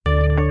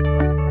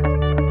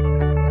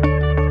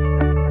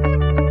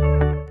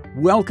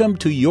Welcome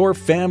to Your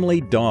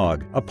Family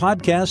Dog, a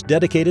podcast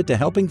dedicated to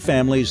helping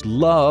families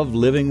love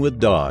living with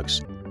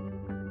dogs.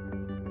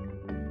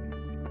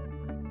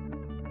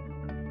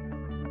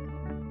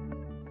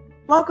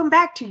 Welcome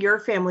back to Your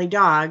Family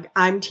Dog.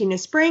 I'm Tina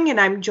Spring, and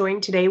I'm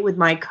joined today with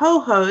my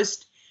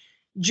co-host,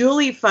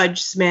 Julie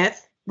Fudge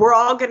Smith. We're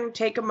all going to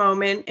take a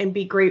moment and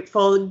be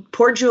grateful.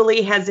 Poor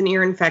Julie has an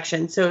ear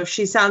infection, so if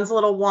she sounds a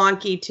little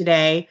wonky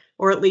today,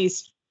 or at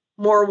least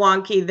more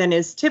wonky than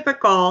is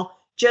typical,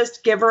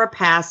 just give her a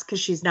pass because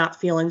she's not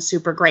feeling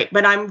super great.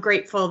 But I'm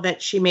grateful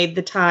that she made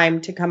the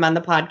time to come on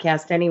the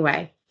podcast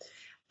anyway.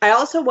 I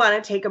also want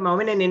to take a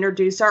moment and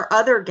introduce our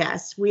other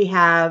guests. We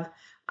have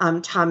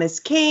Thomas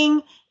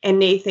King and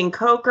Nathan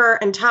Coker.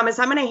 And Thomas,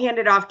 I'm going to hand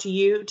it off to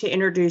you to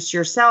introduce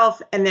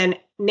yourself, and then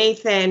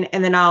Nathan,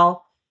 and then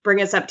I'll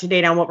bring us up to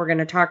date on what we're going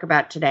to talk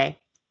about today.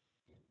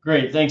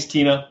 Great. Thanks,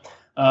 Tina.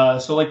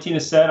 So like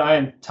Tina said, I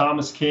am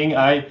Thomas King.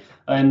 I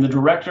am the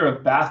director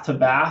of Bath to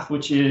Bath,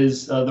 which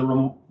is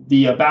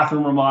the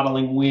bathroom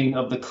remodeling wing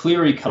of the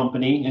Cleary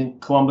Company in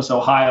Columbus,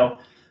 Ohio.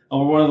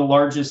 We're one of the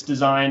largest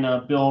design,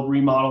 build,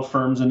 remodel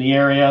firms in the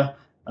area,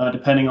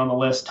 depending on the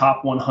list,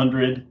 top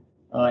 100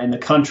 in the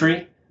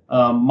country.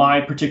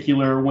 My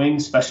particular wing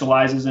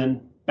specializes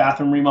in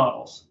bathroom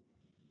remodels.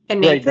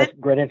 And Nathan? That's a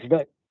great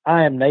introduction.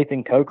 I am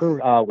Nathan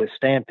Coker with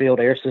Stanfield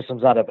Air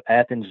Systems out of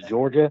Athens,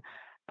 Georgia.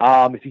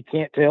 If you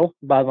can't tell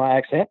by my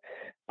accent,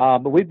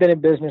 but we've been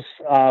in business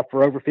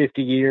for over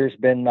 50 years,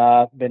 been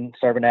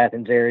serving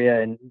Athens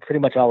area and pretty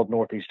much all of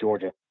Northeast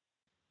Georgia.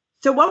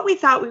 So what we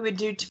thought we would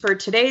do for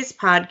today's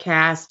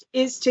podcast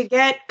is to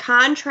get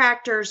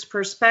contractors'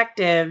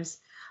 perspectives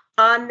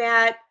on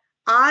that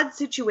odd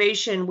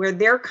situation where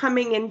they're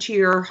coming into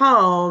your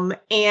home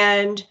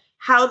and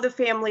how the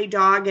family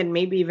dog and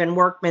maybe even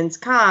workman's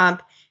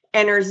comp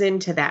enters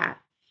into that.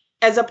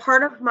 As a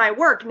part of my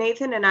work,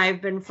 Nathan and I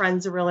have been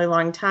friends a really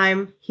long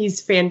time. He's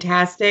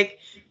fantastic.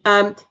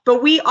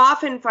 But we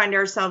often find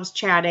ourselves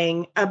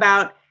chatting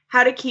about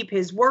how to keep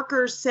his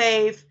workers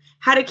safe,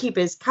 how to keep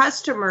his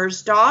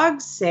customers'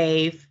 dogs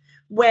safe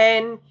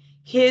when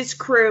his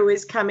crew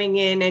is coming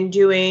in and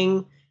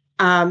doing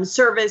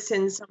service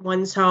in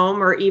someone's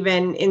home or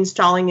even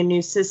installing a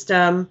new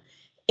system.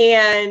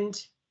 And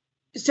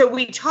so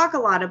we talk a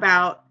lot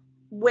about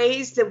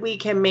ways that we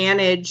can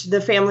manage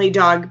the family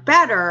dog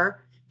better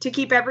to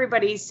keep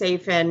everybody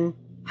safe and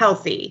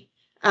healthy,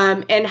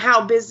 and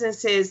how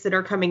businesses that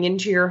are coming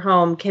into your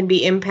home can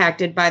be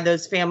impacted by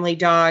those family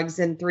dogs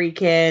and 3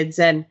 kids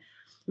and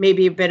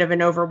maybe a bit of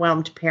an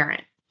overwhelmed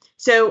parent.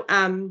 So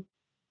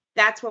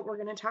that's what we're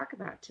going to talk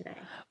about today.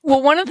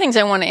 Well, one of the things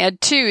I want to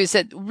add too is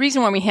that the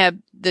reason why we have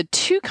the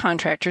 2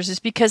 contractors is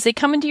because they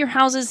come into your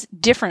houses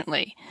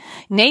differently.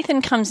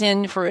 Nathan comes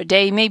in for a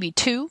day, maybe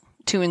 2,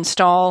 to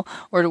install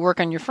or to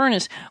work on your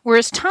furnace,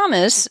 whereas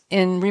Thomas,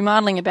 in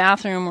remodeling a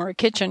bathroom or a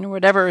kitchen or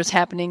whatever is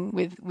happening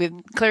with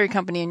Cleary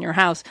Company in your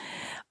house,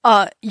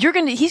 he's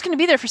going to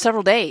be there for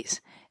several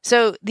days.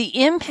 So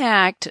the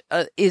impact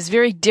is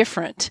very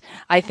different,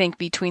 I think,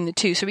 between the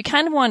 2. So we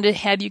kind of wanted to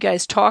have you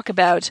guys talk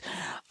about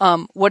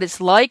what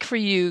it's like for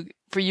you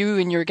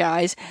and your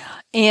guys.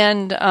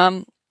 And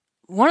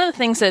one of the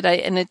things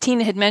that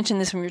Tina had mentioned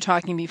this when we were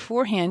talking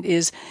beforehand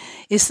is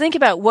think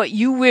about what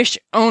you wish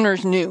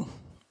owners knew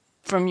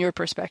from your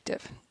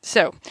perspective.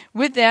 So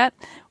with that,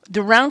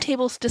 the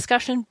roundtable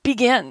discussion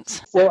begins.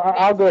 Well,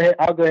 I'll go ahead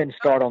and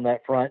start on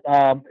that front.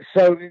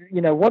 So,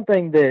 one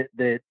thing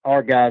that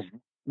our guys,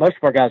 most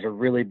of our guys are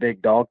really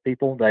big dog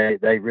people.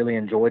 They really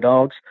enjoy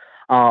dogs.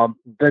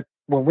 But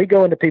when we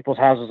go into people's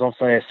houses on,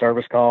 say, a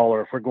service call,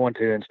 or if we're going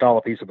to install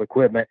a piece of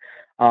equipment,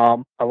 a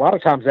lot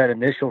of times that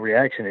initial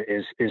reaction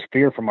is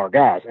fear from our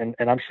guys. And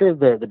I'm sure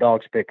the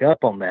dogs pick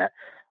up on that.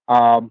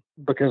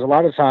 Because a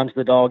lot of times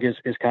the dog is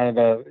kind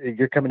of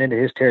you're coming into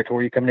his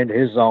territory, you're coming into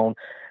his zone,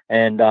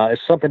 and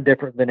it's something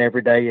different than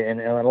every day.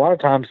 And a lot of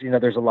times,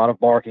 there's a lot of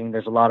barking,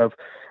 there's a lot of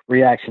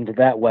reaction to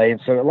that way.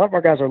 And so a lot of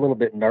our guys are a little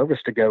bit nervous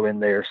to go in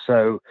there.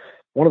 So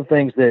one of the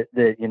things that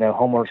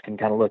homeowners can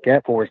kind of look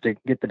at for is to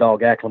get the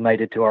dog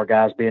acclimated to our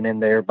guys being in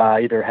there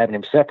by either having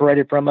him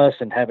separated from us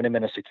and having him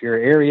in a secure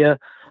area,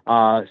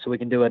 so we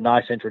can do a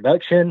nice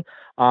introduction.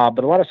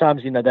 But a lot of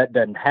times, that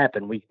doesn't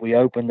happen. We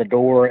open the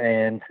door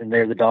and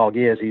there the dog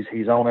is.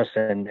 He's on us,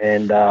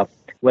 and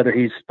whether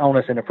he's on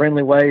us in a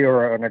friendly way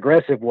or an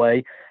aggressive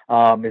way,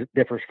 it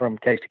differs from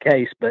case to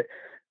case. But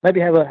maybe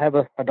have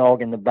a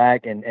dog in the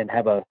back and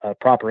have a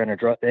proper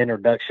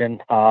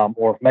introduction,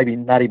 or maybe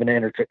not even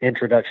an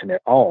introduction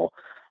at all,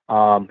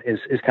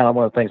 is kind of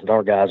one of the things that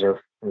our guys are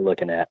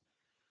looking at.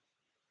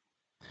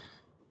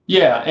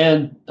 Yeah,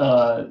 and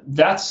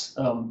that's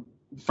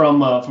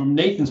from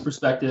Nathan's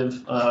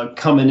perspective,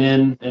 coming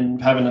in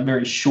and having a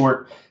very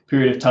short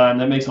period of time.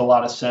 That makes a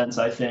lot of sense,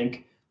 I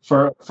think.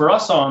 For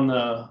us on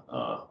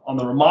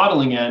the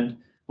remodeling end,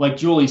 like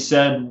Julie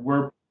said,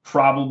 we're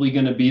probably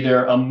going to be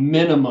there a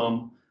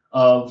minimum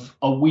of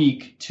a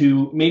week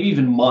to maybe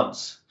even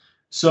months.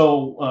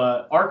 So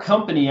our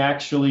company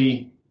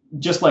actually,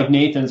 just like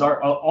Nathan's,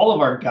 all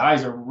of our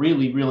guys are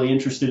really, really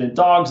interested in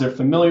dogs. They're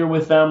familiar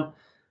with them.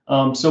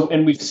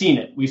 And we've seen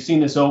it. We've seen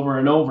this over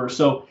and over.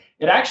 So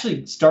it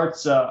actually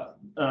starts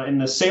in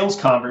the sales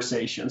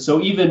conversation.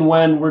 So even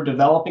when we're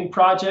developing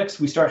projects,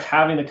 we start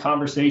having the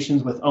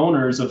conversations with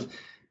owners of,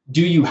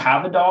 do you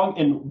have a dog?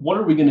 And what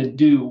are we going to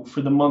do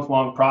for the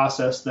month-long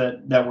process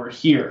that we're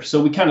here?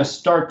 So we kind of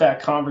start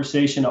that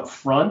conversation up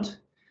front.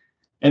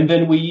 And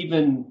then we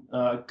even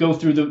go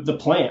through the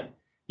plan.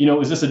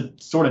 Is this a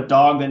sort of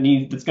dog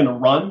that's going to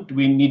run? Do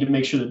we need to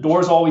make sure the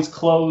door's always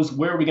closed?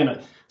 Where are we going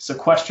to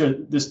sequester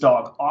this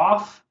dog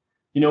off?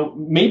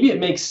 Maybe it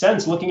makes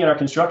sense looking at our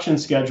construction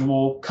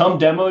schedule. Come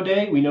demo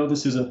day, we know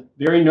this is a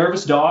very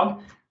nervous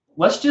dog.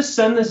 Let's just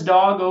send this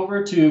dog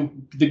over to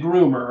the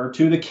groomer or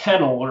to the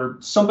kennel or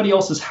somebody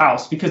else's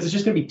house because it's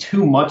just going to be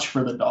too much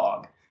for the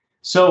dog.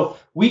 So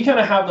we kind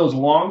of have those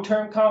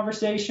long-term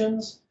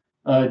conversations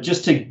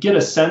just to get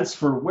a sense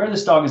for where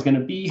this dog is going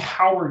to be,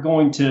 how we're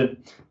going to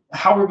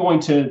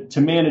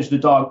manage the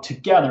dog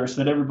together so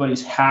that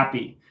everybody's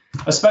happy.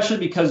 Especially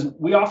because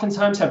we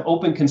oftentimes have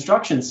open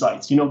construction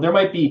sites. There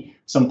might be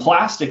some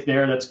plastic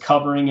there that's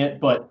covering it,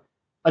 but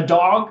a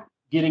dog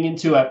getting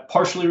into a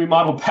partially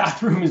remodeled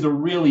bathroom is a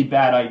really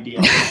bad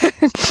idea.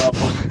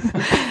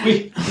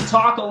 We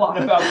talk a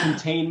lot about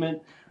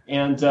containment,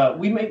 and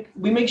we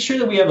make sure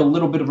that we have a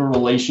little bit of a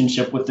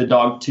relationship with the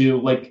dog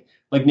too. Like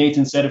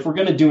Nathan said, if we're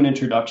going to do an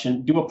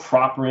introduction, do a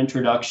proper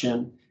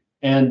introduction,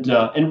 and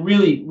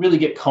really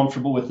get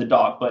comfortable with the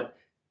dog. But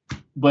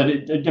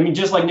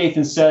just like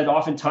Nathan said,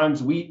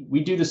 oftentimes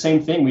we do the same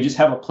thing. We just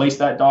have a place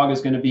that dog is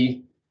going to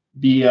be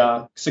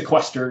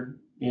sequestered,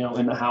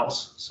 in the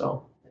house.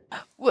 So.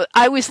 What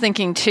I was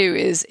thinking too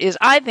is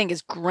I think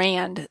it's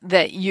grand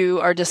that you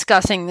are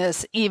discussing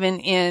this even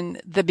in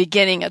the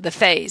beginning of the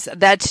phase.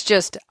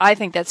 I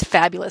think that's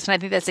fabulous. And I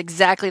think that's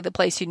exactly the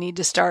place you need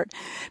to start,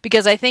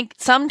 because I think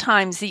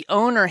sometimes the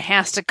owner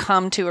has to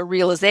come to a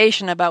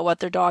realization about what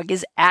their dog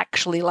is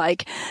actually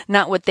like,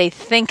 not what they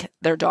think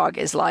their dog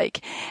is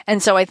like.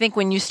 And so I think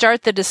when you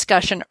start the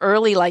discussion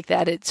early like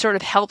that, it sort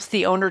of helps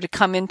the owner to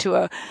come into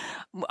a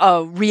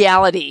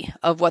reality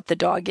of what the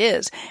dog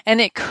is. And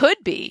it could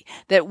be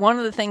that one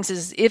of the things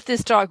is, if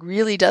this dog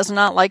really does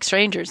not like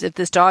strangers, if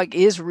this dog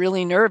is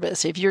really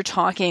nervous, if you're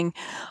talking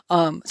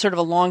sort of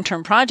a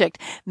long-term project,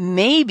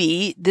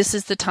 maybe this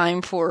is the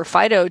time for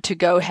Fido to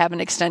go have an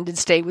extended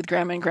stay with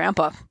grandma and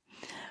grandpa.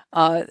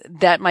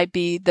 That might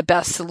be the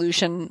best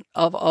solution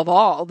of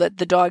all. That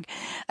the dog,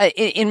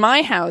 in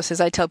my house, as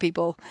I tell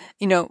people,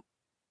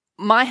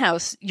 my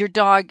house,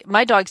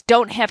 my dogs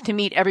don't have to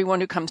meet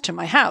everyone who comes to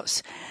my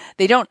house.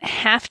 They don't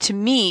have to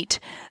meet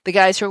the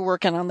guys who are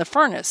working on the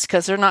furnace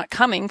because they're not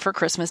coming for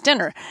Christmas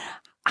dinner.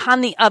 On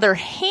the other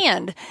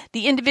hand,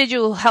 the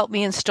individual who helped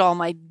me install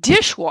my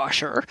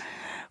dishwasher,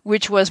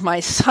 which was my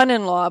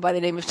son-in-law by the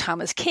name of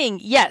Thomas King,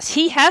 yes,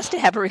 he has to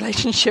have a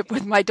relationship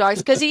with my dogs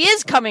because he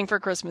is coming for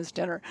Christmas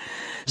dinner.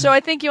 So I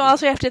think you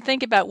also have to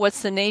think about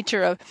what's the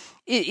nature of,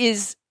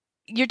 does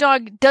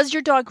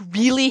your dog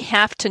really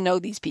have to know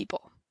these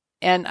people?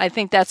 And I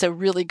think that's a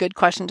really good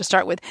question to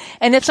start with.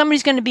 And if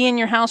somebody's going to be in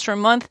your house for a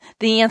month,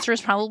 the answer is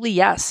probably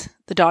yes.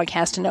 The dog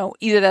has to know.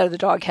 Either that or the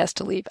dog has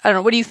to leave. I don't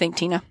know. What do you think,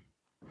 Tina?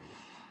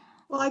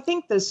 Well, I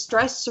think the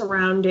stress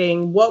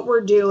surrounding what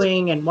we're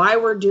doing and why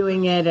we're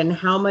doing it and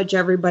how much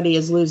everybody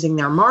is losing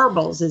their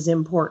marbles is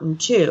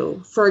important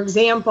too. For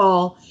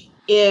example,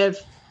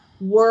 if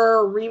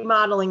we're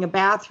remodeling a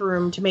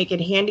bathroom to make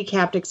it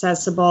handicapped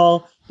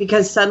accessible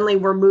because suddenly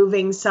we're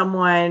moving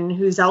someone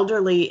who's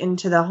elderly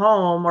into the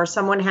home, or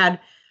someone had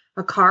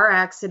a car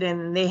accident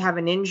and they have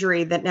an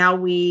injury that now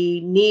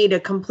we need a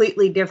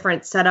completely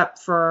different setup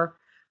for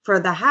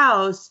the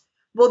house,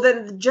 well,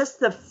 then just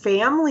the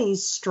family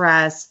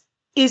stress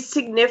is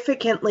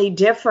significantly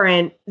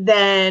different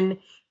than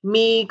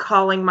me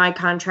calling my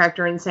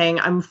contractor and saying,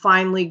 I'm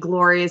finally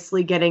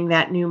gloriously getting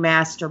that new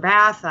master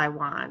bath I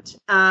want.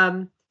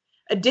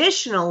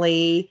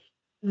 Additionally,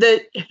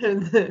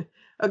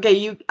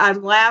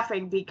 I'm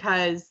laughing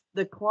because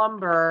the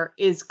Clumber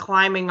is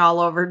climbing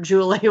all over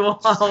Julie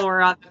while we're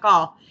on the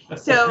call.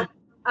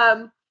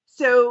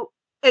 So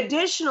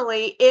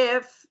additionally,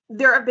 if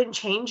there have been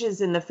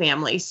changes in the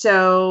family,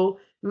 so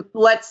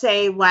let's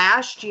say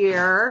last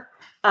year,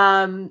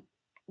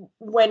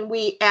 when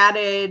we had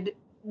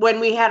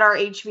our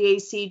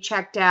HVAC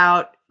checked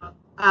out,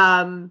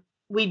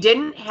 we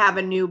didn't have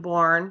a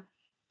newborn.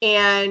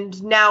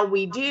 And now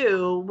we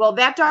do. Well,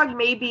 that dog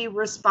may be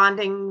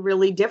responding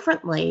really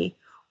differently.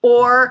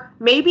 Or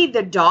maybe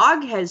the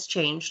dog has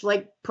changed.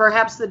 Like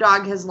perhaps the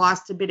dog has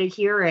lost a bit of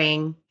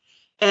hearing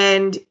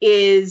and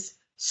is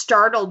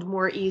startled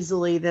more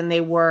easily than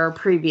they were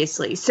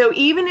previously. So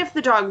even if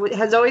the dog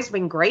has always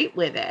been great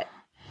with it,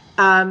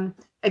 I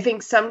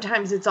think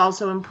sometimes it's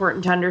also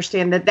important to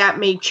understand that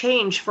may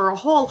change for a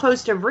whole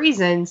host of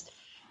reasons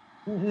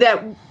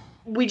that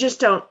we just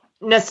don't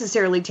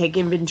necessarily take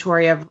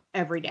inventory of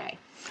every day.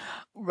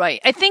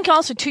 Right. I think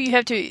also too, you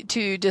have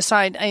to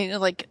decide,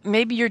 like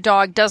maybe your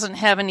dog doesn't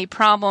have any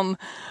problem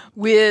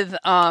with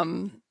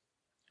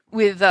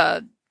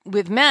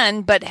with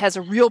men, but has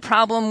a real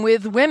problem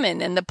with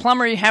women, and the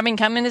plumber you're having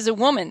come in is a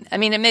woman. I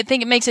mean, I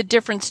think it makes a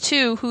difference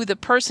too who the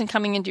person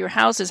coming into your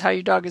house is, how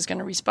your dog is going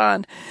to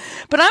respond.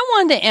 But I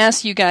wanted to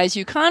ask you guys,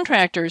 you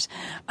contractors,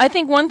 I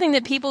think one thing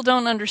that people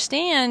don't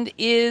understand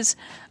is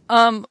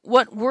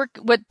what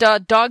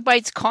dog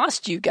bites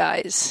cost you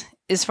guys,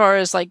 as far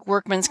as like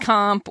workman's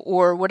comp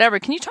or whatever.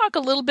 Can you talk a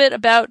little bit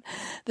about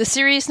the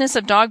seriousness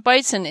of dog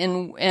bites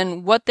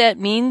and what that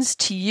means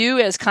to you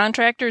as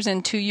contractors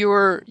and to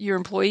your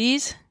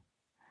employees?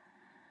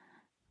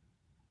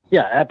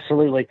 Yeah,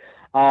 absolutely.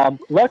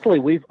 Luckily,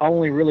 we've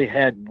only really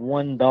had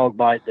one dog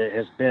bite that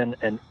has been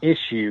an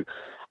issue.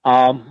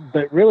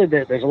 But really,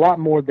 there's a lot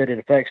more that it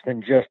affects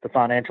than just the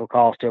financial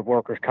cost of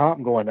workers'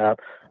 comp going up.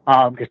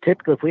 Because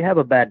typically, if we have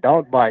a bad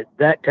dog bite,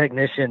 that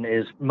technician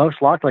is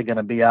most likely going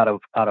to be out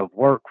of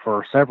work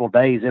for several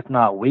days, if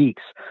not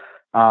weeks,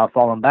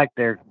 falling back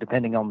there,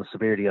 depending on the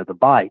severity of the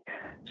bite.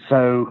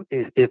 So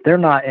if they're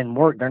not in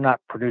work, they're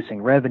not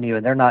producing revenue,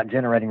 and they're not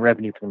generating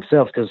revenue for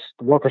themselves, because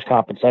workers'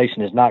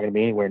 compensation is not going to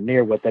be anywhere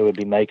near what they would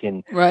be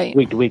making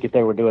week to week if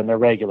they were doing their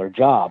regular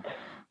job.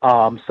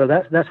 So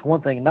that's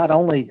one thing. Not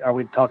only are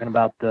we talking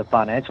about the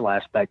financial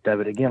aspect of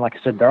it, again, like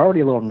I said, they're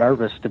already a little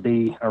nervous to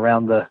be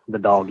around the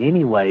dog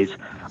anyways.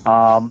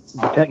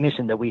 The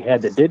technician that we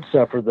had that did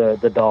suffer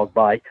the dog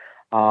bite,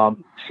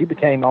 she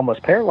became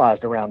almost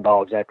paralyzed around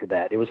dogs after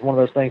that. It was one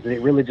of those things that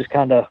it really just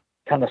kind of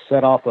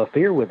set off a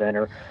fear within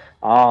her.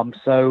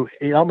 So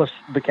it almost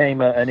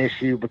became an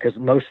issue, because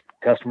most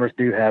customers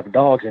do have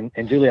dogs.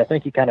 And Julie, I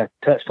think you kind of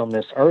touched on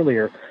this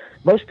earlier.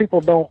 Most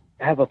people don't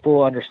have a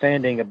full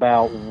understanding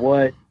about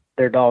what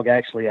their dog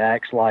actually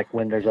acts like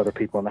when there's other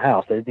people in the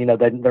house.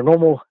 Their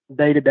normal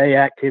day-to-day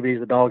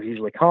activities, the dog's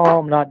usually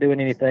calm, not doing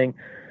anything.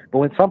 But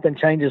when something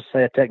changes,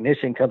 say a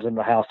technician comes in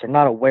the house, they're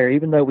not aware,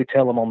 even though we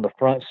tell them on the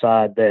front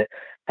side that,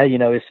 hey,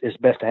 it's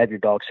best to have your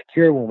dog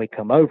secure when we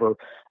come over.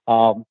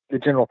 The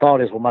general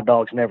thought is, well, my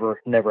dog's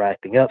never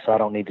acting up, so I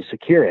don't need to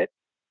secure it.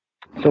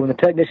 So when the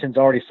technician's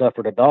already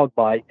suffered a dog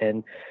bite,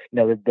 and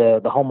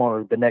the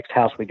homeowner, the next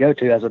house we go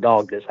to, has a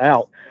dog that's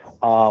out,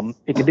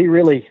 it can be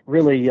really,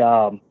 really,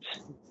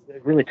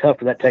 really tough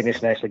for that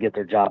technician to actually get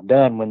their job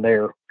done when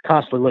they're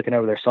constantly looking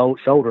over their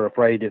shoulder,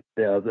 afraid of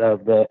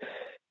the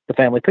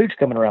family pooch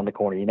coming around the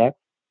corner.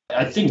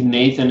 I think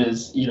Nathan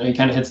is, he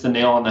kind of hits the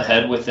nail on the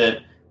head with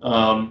it.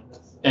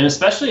 And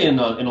especially in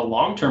a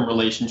long-term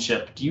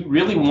relationship, do you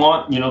really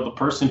want, the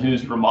person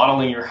who's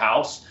remodeling your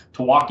house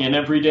to walk in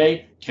every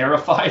day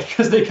terrified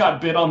because they got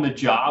bit on the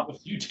job a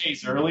few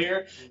days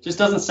earlier? Just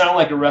doesn't sound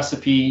like a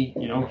recipe,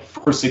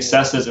 for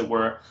success, as it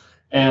were.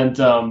 And,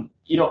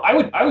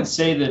 I would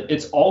say that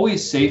it's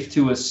always safe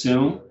to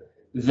assume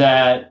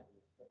that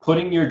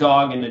putting your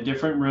dog in a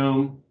different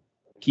room,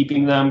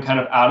 keeping them kind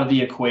of out of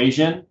the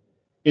equation,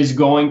 is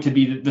going to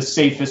be the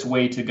safest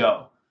way to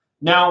go.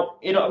 Now,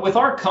 with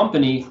our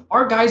company,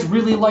 our guys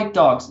really like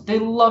dogs. They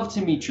love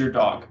to meet your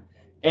dog.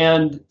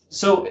 And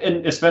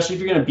especially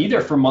if you're going to be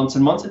there for months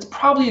and months, it's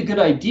probably a good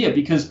idea,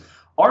 because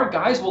our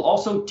guys will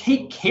also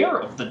take care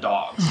of the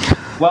dogs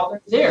while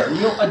they're there.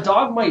 A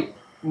dog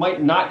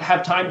might not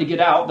have time to get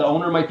out. The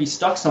owner might be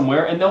stuck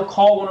somewhere, and they'll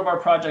call one of our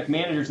project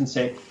managers and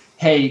say,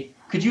 hey,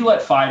 could you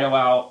let Fido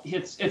out?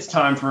 It's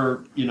time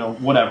for,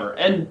 whatever.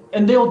 And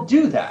they'll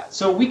do that.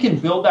 So we can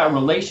build that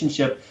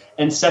relationship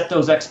and set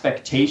those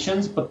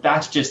expectations, but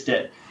that's just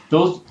it.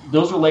 Those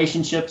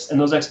relationships and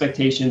those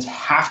expectations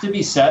have to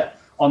be set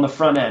on the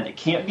front end. It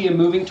can't be a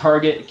moving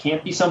target. It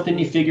can't be something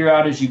you figure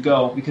out as you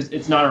go, because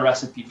it's not a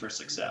recipe for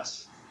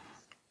success.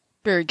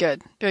 Very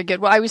good. Very good.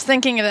 Well, I was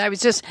thinking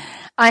that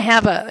I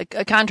have a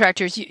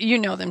contractors, you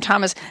know them,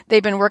 Thomas.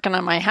 They've been working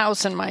on my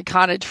house and my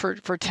cottage for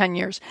 10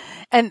 years,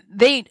 and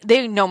they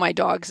know my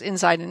dogs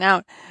inside and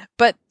out.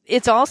 But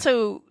it's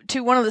also,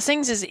 too, one of the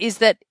things is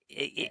that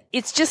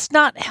it's just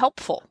not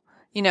helpful.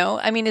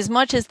 As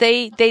much as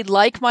they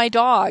like my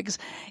dogs,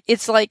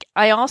 it's like,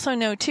 I also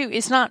know too,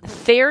 it's not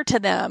fair to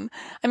them.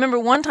 I remember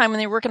one time when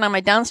they were working on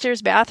my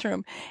downstairs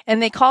bathroom,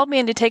 and they called me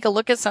in to take a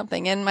look at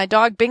something, and my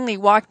dog Bingley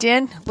walked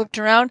in, looked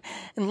around,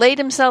 and laid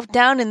himself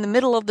down in the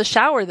middle of the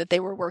shower that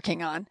they were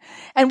working on.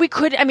 And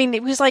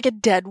it was like a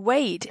dead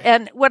weight.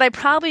 And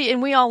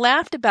we all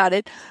laughed about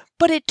it,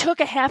 but it took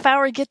a half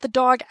hour to get the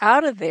dog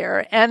out of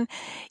there. And,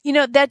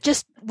 that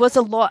just was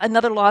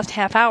another lost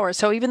half hour.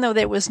 So even though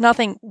there was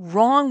nothing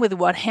wrong with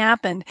what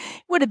happened,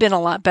 it would have been a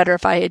lot better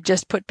if I had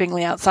just put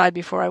Bingley outside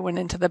before I went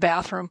into the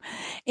bathroom.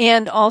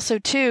 And also,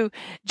 too,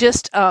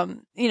 just,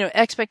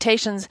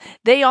 expectations.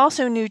 They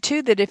also knew,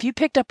 too, that if you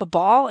picked up a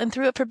ball and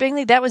threw it for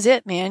Bingley, that was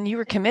it, man. You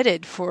were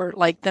committed for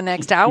like the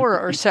next hour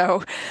or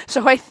so.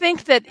 So I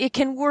think that it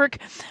can work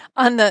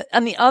on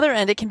the other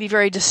end. It can be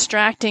very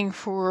distracting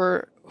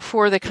for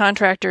the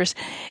contractors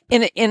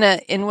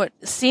in what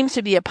seems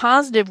to be a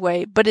positive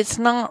way, but it's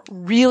not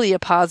really a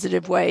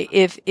positive way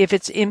if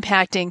it's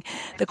impacting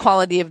the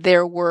quality of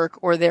their work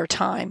or their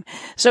time.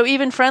 So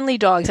even friendly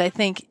dogs, I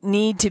think,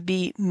 need to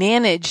be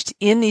managed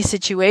in these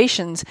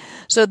situations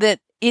so that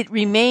it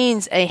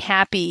remains a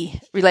happy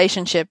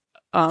relationship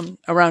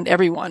around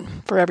everyone,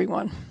 for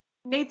everyone.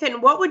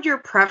 Nathan, what would your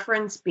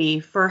preference be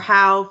for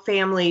how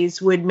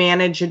families would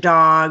manage a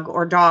dog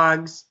or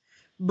dogs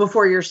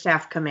before your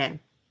staff come in?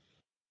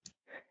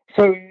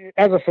 So,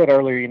 as I said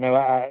earlier,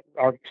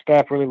 our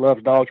staff really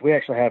loves dogs. We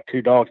actually have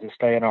 2 dogs that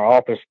stay in our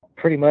office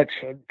pretty much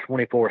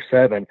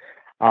 24/7.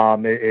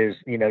 It is,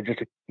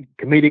 just a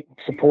comedic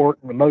support,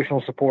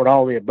 emotional support,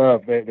 all the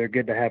above. They're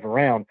good to have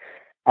around.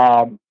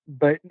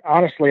 But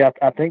honestly,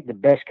 I think the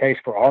best case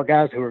for our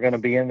guys who are going to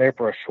be in there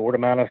for a short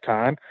amount of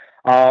time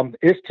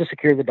is to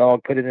secure the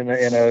dog, put it in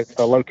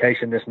a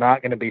location that's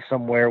not going to be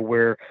somewhere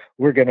where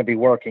we're going to be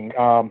working.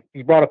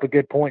 You brought up a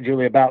good point,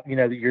 Julie, about,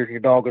 that your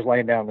dog was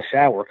laying down in the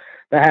shower.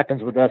 That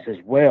happens with us as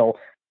well.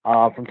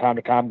 From time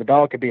to time, the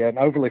dog could be an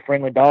overly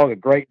friendly dog, a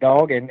great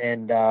dog, and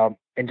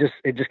it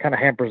just kind of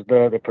hampers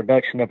the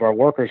production of our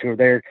workers who are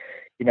there,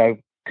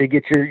 to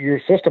get your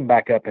system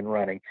back up and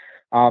running.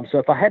 So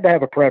if I had to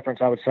have a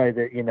preference, I would say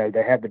that,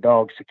 they have the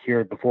dog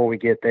secured before we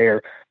get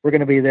there. We're going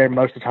to be there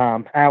most of the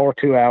time, hour,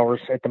 2 hours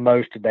at the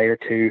most, a day or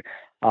two.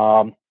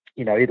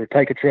 Either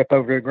take a trip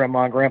over to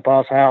Grandma and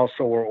Grandpa's house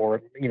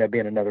or be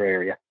in another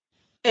area.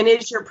 And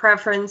is your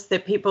preference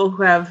that people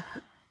who have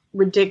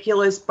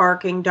ridiculous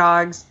barking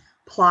dogs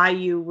ply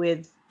you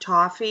with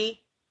toffee?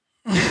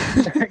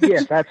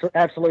 Yes,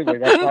 absolutely.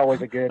 That's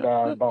always a good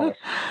bonus.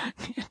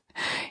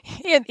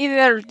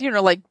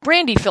 Either, like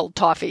brandy-filled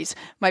toffees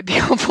might be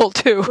helpful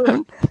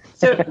too.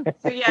 So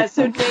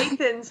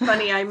Nathan's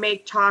funny. I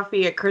make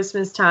toffee at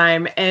Christmas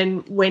time,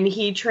 and when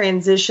he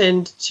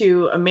transitioned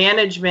to a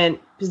management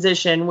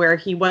position where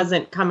he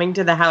wasn't coming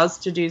to the house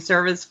to do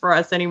service for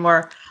us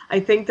anymore, I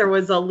think there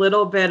was a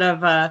little bit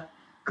of a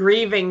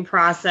grieving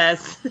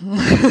process,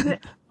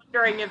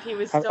 wondering if he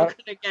was still going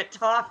to get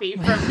toffee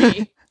from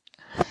me.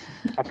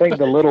 I think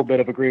the little bit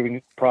of a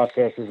grieving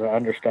process is an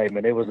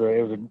understatement. It was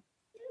a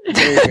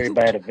very, very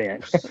bad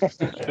event.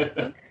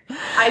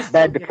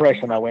 Bad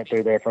depression I went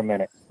through there for a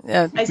minute.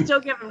 Yeah. I still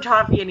give him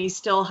toffee, and he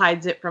still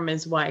hides it from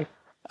his wife.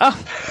 Oh,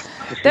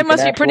 that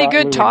must be pretty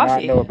good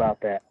toffee. I know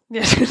about that.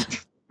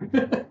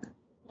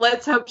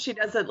 Let's hope she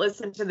doesn't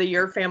listen to the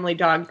Your Family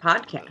Dog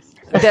podcast.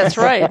 That's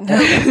right.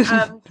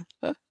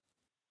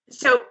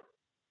 So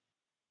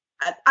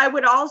I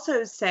would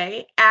also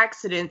say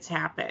accidents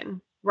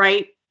happen,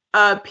 right?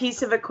 A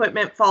piece of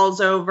equipment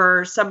falls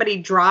over, somebody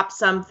drops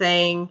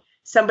something,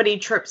 somebody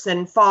trips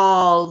and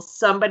falls,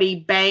 somebody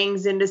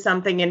bangs into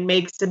something and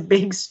makes a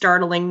big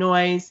startling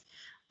noise.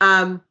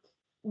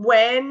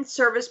 When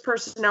service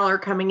personnel are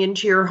coming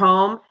into your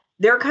home,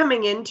 they're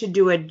coming in to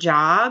do a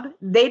job.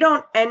 They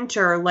don't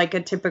enter like a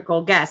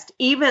typical guest,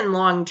 even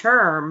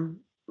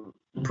long-term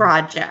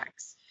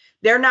projects.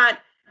 They're not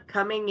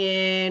coming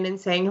in and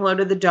saying hello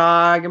to the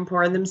dog and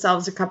pouring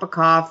themselves a cup of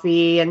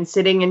coffee and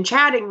sitting and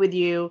chatting with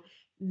you.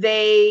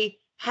 They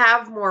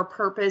have more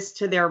purpose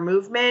to their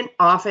movement.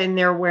 Often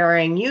they're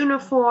wearing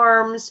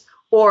uniforms,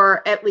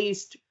 or at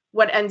least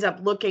what ends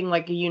up looking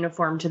like a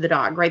uniform to the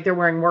dog, right? They're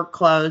wearing work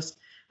clothes.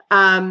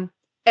 And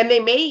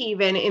they may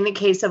even, in the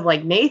case of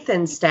like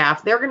Nathan's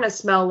staff, they're going to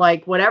smell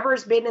like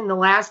whatever's been in the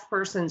last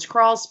person's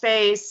crawl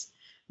space,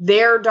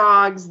 their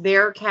dogs,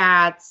 their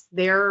cats,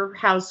 their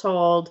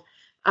household,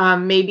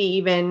 maybe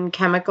even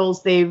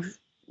chemicals they've,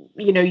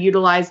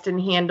 utilized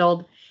and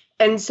handled.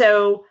 And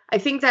so I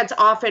think that's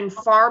often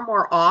far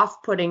more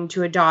off-putting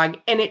to a dog,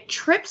 and it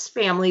trips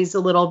families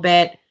a little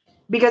bit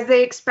because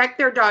they expect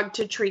their dog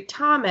to treat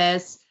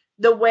Thomas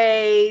the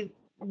way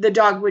the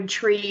dog would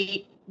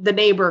treat the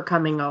neighbor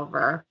coming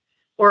over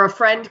or a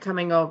friend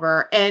coming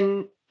over.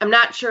 And I'm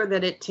not sure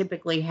that it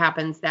typically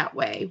happens that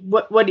way.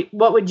 What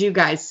would you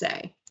guys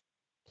say?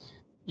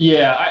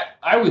 Yeah,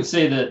 I would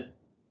say that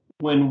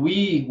when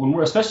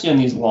we're especially on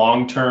these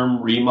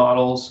long-term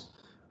remodels,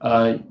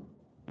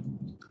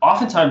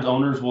 oftentimes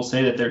owners will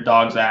say that their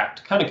dogs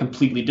act kind of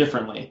completely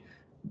differently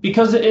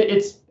because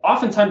it's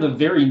oftentimes a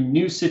very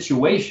new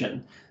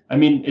situation. I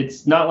mean,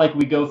 it's not like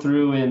we go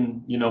through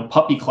in,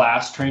 puppy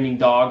class training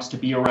dogs to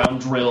be around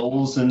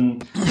drills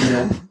and,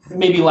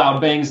 maybe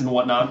loud bangs and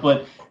whatnot,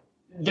 but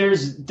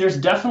there's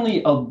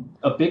definitely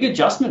a big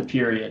adjustment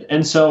period.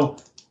 And so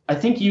I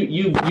think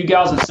you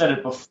gals have said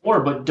it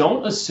before, but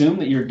don't assume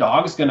that your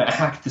dog's going to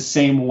act the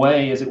same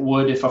way as it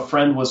would if a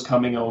friend was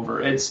coming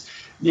over.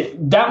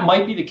 That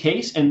might be the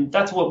case, and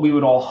that's what we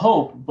would all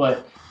hope,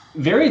 but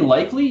very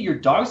likely your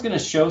dog's going to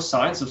show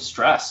signs of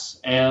stress,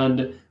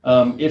 and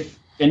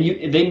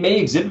they may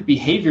exhibit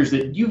behaviors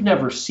that you've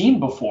never seen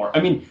before.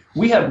 I mean,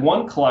 we had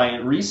one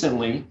client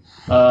recently,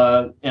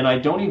 and I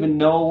don't even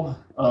know.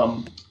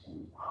 I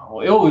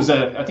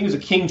think it was a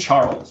King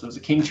Charles. It was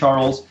a King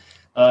Charles,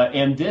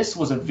 and this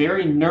was a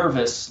very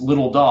nervous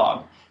little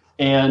dog,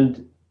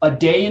 and a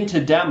day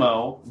into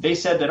demo, they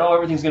said that,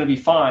 everything's going to be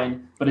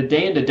fine. But a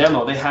day into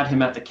demo, they had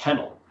him at the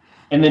kennel.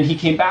 And then he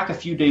came back a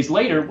few days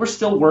later. We're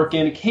still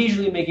working,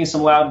 occasionally making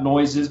some loud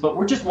noises, but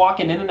we're just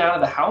walking in and out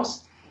of the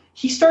house.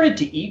 He started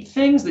to eat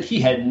things that he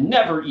had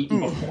never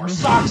eaten before.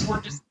 Socks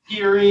were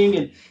disappearing,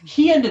 and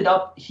he ended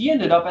up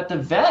at the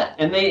vet,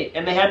 and they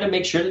had to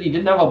make sure that he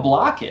didn't have a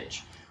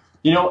blockage.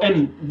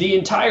 And the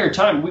entire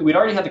time we'd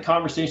already had the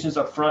conversations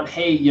up front.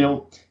 Hey,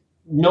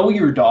 know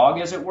your dog,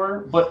 as it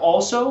were, but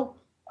also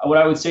what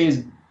I would say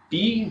is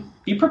be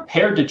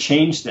prepared to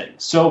change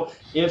things. So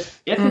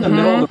if in the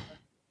middle of the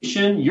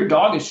renovation, your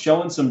dog is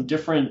showing some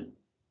different,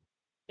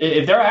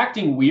 if they're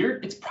acting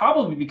weird, it's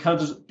probably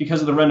because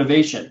of the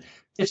renovation.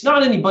 It's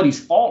not anybody's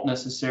fault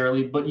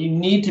necessarily, but you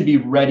need to be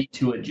ready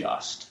to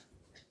adjust.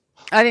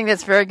 I think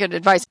that's very good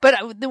advice. But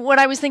what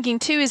I was thinking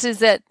too is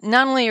that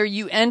not only are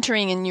you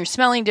entering and you're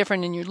smelling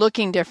different and you're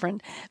looking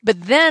different,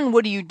 but then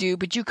what do?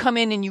 But you come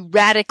in and you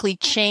radically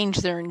change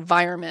their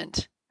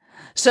environment.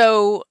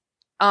 So,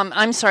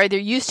 I'm sorry, there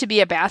used to be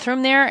a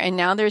bathroom there and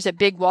now there's a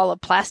big wall of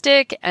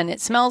plastic and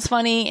it smells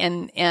funny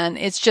and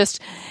it's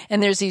just,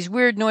 and there's these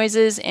weird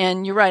noises.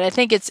 And you're right. I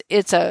think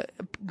it's a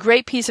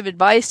great piece of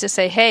advice to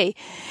say, hey,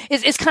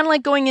 it's kind of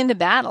like going into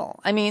battle.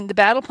 I mean, the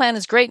battle plan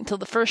is great until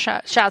the first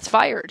shot's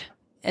fired.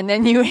 And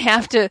then you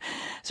have to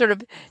sort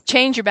of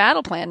change your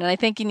battle plan. And I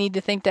think you need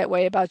to think that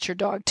way about your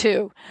dog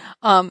too.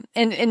 And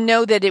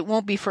know that it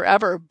won't be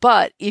forever.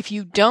 But if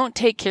you don't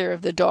take care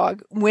of the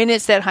dog when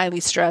it's that highly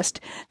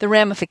stressed, the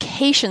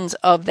ramifications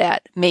of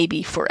that may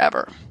be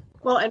forever.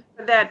 Well,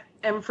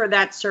 and for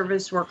that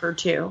service worker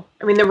too.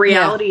 I mean, the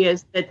reality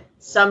is that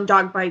some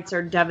dog bites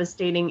are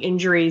devastating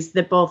injuries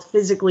that both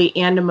physically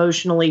and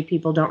emotionally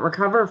people don't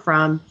recover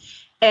from.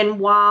 And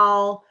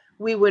while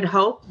we would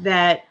hope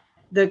that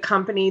the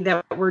company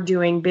that we're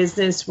doing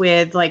business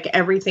with, like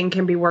everything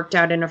can be worked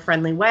out in a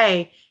friendly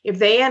way, if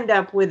they end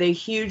up with a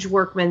huge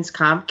workman's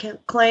comp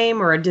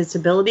claim or a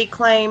disability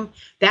claim,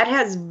 that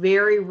has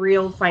very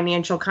real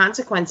financial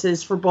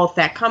consequences for both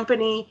that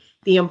company,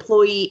 the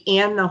employee,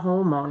 and the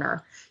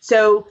homeowner.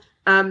 So,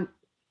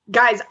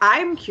 guys,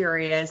 I'm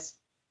curious,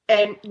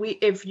 and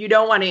if you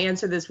don't want to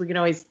answer this, we can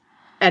always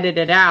edit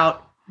it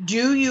out.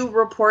 Do you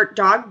report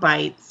dog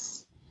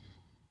bites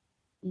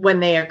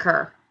when they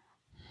occur?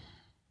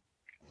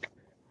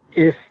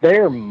 If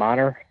they're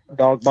minor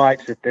dog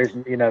bites, if there's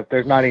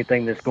not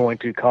anything that's going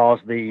to cause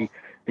the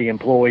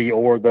employee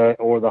or the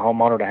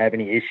homeowner to have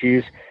any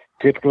issues,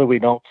 typically we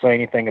don't say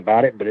anything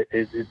about it. But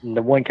in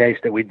the one case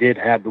that we did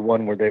have, the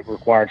one where they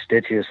required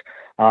stitches,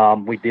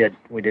 we did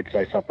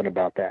say something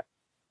about that.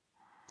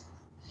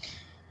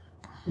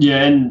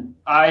 Yeah, and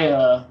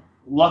I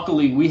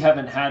luckily we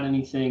haven't had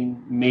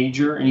anything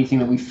major, anything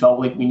that we felt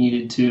like we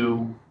needed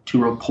to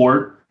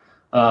report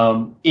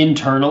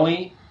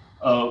internally.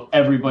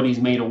 Everybody's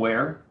made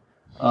aware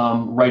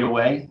right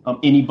away.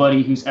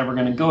 Anybody who's ever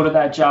going to go to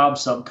that job,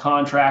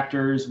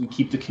 subcontractors, we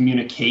keep the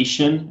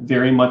communication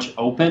very much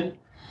open.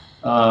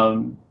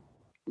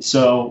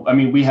 So, I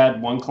mean, we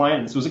had one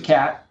client, this was a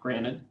cat,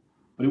 granted,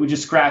 but it would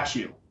just scratch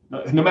you.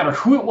 No matter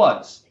who it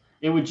was,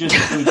 it would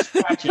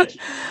scratch at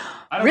you.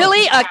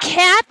 Really? A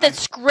cat that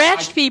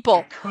scratched people?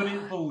 I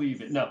couldn't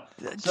believe it. No.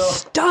 So,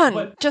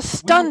 stunned. Just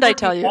stunned, I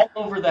tell you. All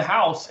over the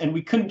house, and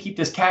we couldn't keep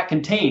this cat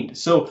contained.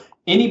 So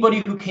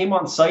anybody who came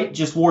on site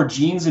just wore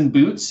jeans and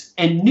boots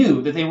and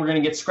knew that they were going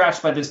to get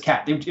scratched by this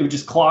cat. It would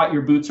just claw at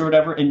your boots or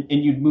whatever, and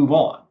you'd move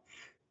on.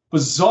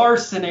 Bizarre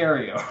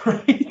scenario,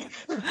 right?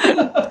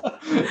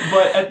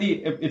 But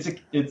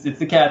it's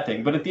the cat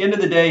thing. But at the end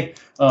of the day,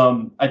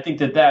 I think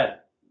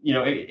that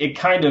it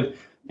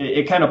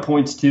kind of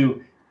points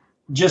to,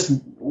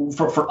 just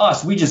for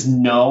us, we just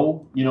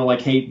know,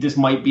 like, hey, this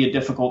might be a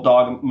difficult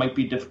dog, it might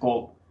be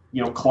difficult,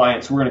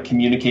 client. So we're going to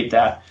communicate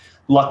that.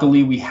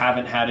 Luckily, we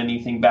haven't had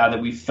anything bad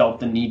that we felt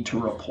the need to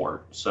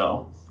report.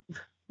 So,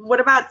 what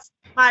about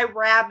my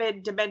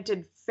rabid,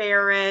 demented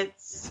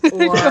ferrets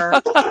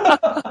or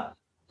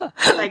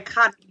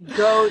psychotic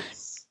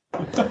goats?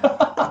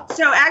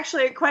 So,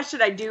 actually, a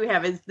question I do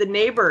have is the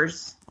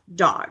neighbors'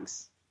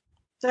 dogs.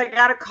 So I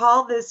got a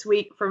call this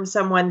week from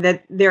someone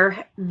that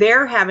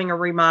they're having a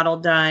remodel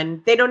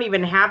done. They don't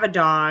even have a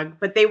dog,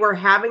 but they were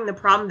having the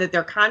problem that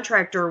their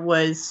contractor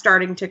was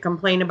starting to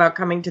complain about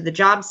coming to the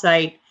job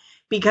site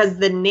because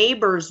the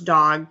neighbor's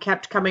dog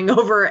kept coming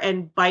over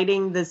and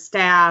biting the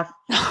staff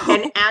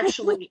and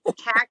actually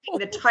attacking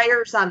the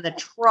tires on the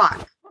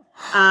truck.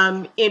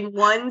 In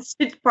one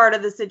part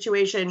of the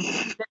situation, the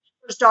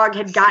neighbor's dog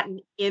had gotten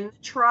in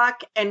the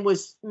truck and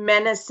was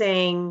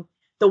menacing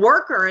the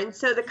worker. And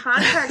so the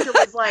contractor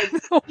was like,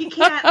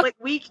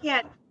 we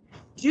can't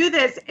do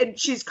this. And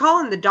she's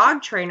calling the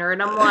dog trainer.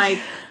 And I'm like,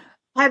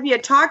 have you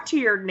talked to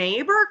your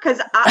neighbor? Because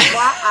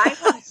I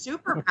have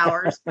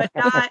superpowers, but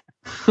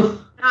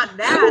not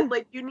that.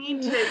 Like, you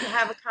need to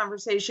have a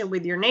conversation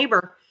with your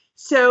neighbor.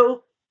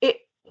 So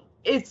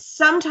it's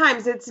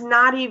sometimes it's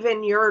not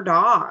even your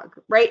dog,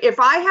 right?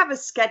 If I have a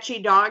sketchy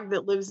dog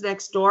that lives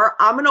next door,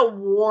 I'm going to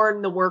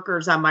warn the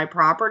workers on my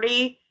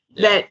property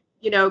that,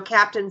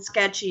 Captain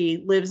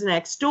Sketchy lives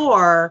next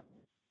door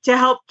to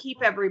help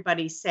keep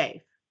everybody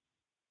safe.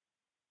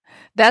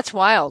 That's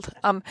wild.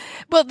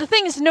 Well, the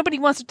thing is,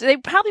 they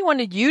probably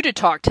wanted you to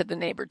talk to the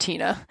neighbor,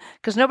 Tina,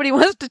 because nobody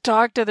wants to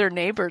talk to their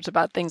neighbors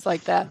about things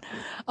like that.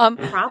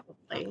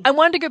 Probably. I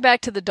wanted to go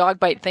back to the dog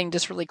bite thing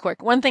just really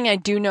quick. One thing I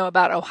do know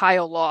about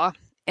Ohio law,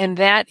 and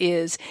that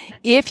is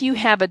if you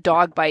have a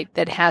dog bite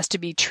that has to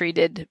be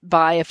treated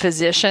by a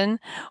physician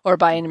or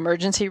by an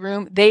emergency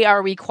room, they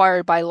are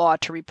required by law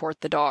to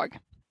report the dog.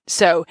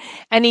 So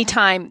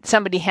anytime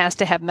somebody has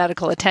to have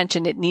medical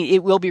attention,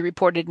 it will be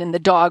reported, and the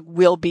dog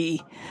will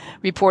be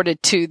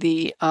reported to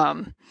the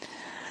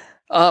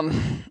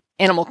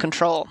animal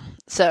control.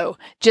 So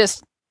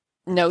just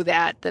know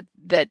that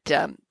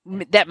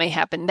may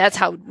happen. That's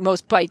how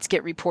most bites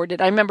get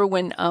reported. I remember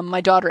when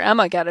my daughter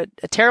Emma got a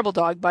terrible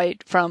dog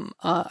bite from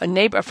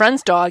a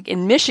friend's dog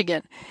in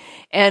Michigan,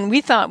 and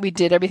we thought we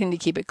did everything to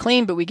keep it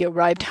clean, but we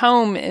arrived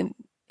home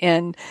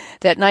and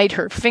that night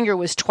her finger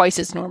was twice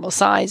its normal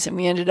size, and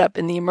we ended up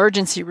in the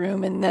emergency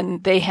room, and then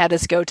they had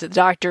us go to the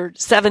doctor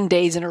 7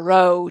 days in a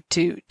row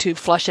to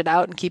flush it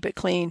out and keep it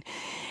clean.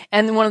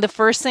 And one of the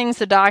first things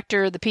the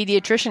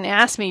pediatrician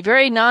asked me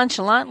very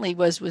nonchalantly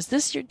was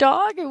this your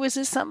dog or was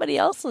this somebody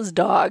else's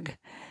dog?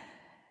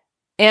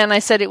 And I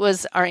said, it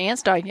was our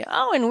aunt's dog.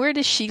 Oh, and where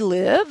does she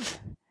live?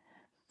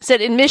 I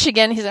said, in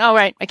Michigan. He said, oh,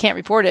 right, I can't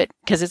report it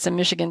because it's a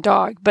Michigan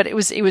dog. But it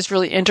was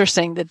really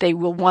interesting that they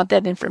will want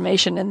that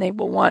information and they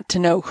will want to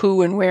know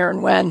who and where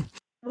and when.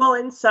 Well,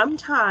 and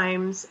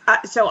sometimes,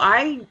 so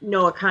I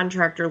know a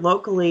contractor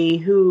locally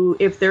who,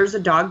 if there's a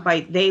dog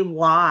bite, they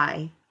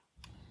lie.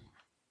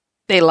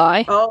 They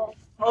lie? Oh,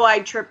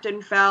 I tripped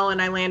and fell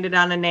and I landed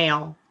on a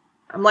nail.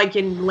 I'm like,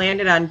 you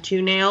landed on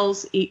 2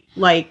 nails,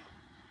 like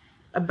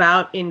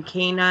about in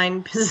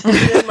canine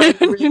position,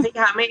 like really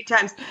how many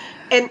times?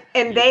 And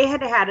they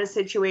had a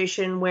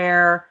situation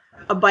where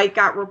a bite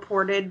got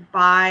reported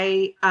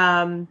by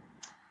the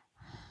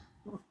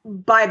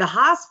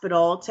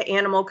hospital to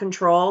animal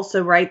control.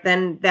 So right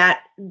then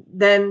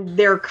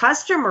their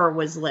customer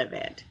was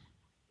livid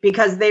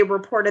because they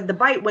reported the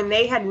bite when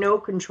they had no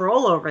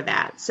control over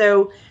that.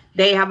 So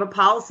they have a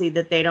policy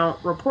that they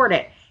don't report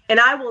it. And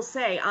I will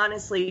say,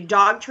 honestly,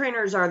 dog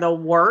trainers are the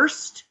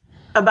worst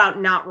about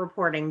not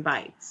reporting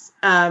bites.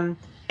 And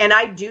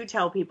I do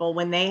tell people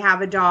when they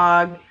have a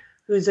dog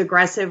who's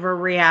aggressive or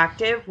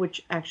reactive,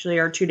 which actually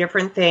are 2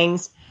 different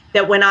things,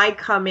 that when I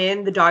come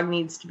in, the dog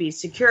needs to be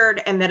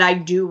secured and that I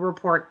do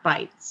report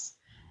bites.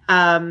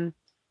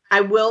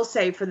 I will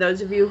say, for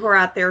those of you who are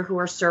out there who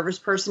are service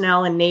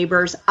personnel and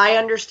neighbors, I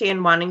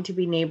understand wanting to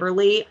be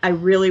neighborly. I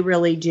really,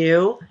 really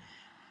do.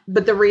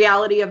 But the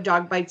reality of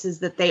dog bites is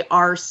that they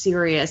are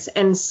serious.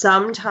 And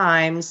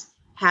sometimes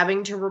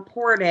having to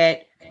report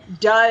it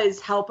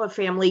does help a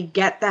family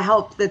get the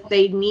help that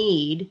they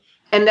need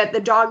and that the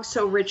dog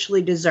so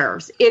richly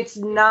deserves. It's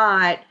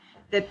not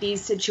that these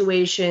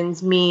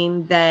situations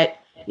mean that,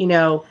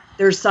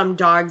 there's some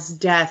dog's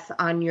death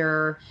on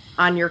your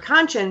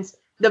conscience.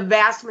 The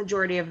vast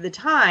majority of the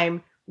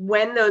time,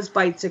 when those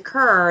bites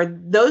occur,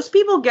 those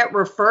people get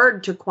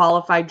referred to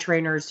qualified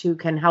trainers who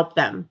can help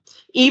them,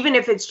 even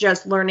if it's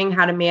just learning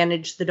how to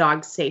manage the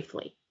dog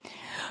safely.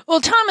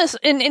 Well, Thomas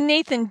and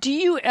Nathan, do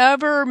you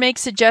ever make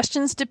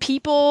suggestions to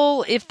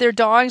people if their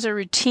dogs are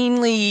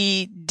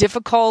routinely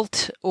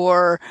difficult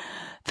or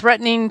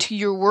threatening to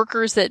your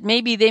workers that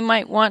maybe they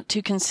might want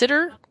to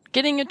consider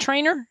getting a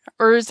trainer?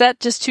 Or is that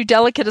just too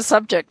delicate a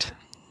subject?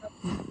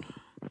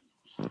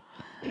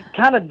 It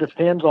kind of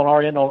depends on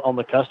our end on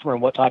the customer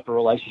and what type of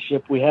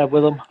relationship we have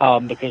with them,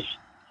 because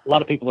a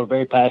lot of people are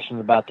very passionate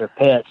about their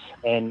pets.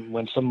 And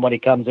when somebody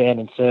comes in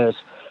and says,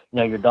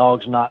 your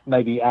dog's not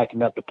maybe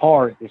acting up to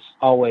par, it's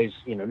always,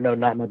 no,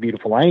 not my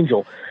beautiful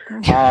angel.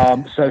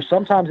 So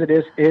sometimes it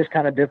is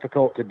kind of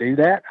difficult to do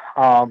that.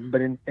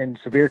 But in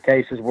severe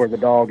cases where the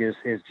dog is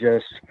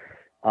just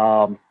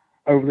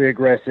overly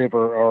aggressive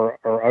or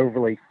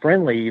overly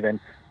friendly even,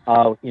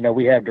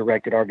 we have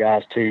directed our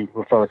guys to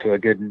refer to a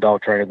good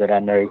dog trainer that I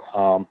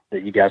know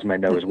that you guys may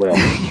know as well.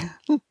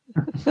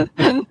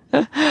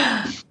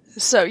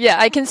 So, yeah,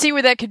 I can see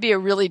where that could be a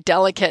really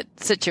delicate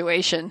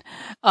situation.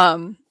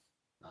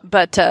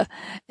 But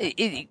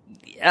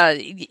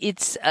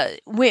it's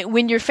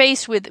when you're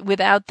faced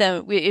without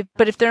them,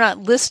 but if they're not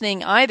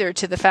listening either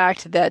to the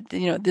fact that,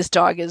 this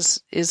dog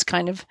is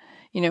kind of,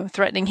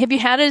 threatening. Have you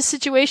had a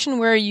situation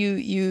where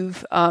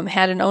you've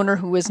had an owner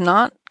who was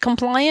not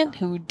compliant,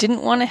 who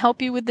didn't want to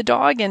help you with the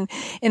dog? And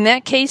in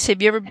that case,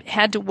 have you ever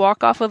had to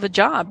walk off of a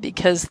job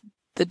because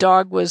the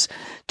dog was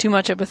too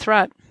much of a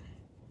threat?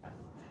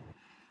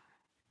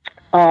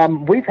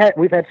 We've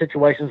had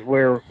situations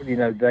where,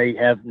 they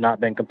have not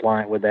been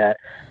compliant with that.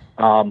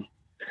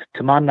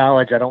 To my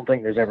knowledge, I don't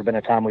think there's ever been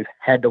a time we've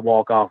had to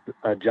walk off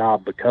a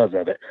job because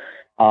of it.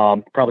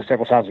 Probably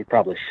several times we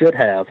probably should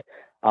have,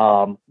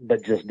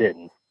 but just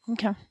didn't.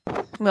 Okay.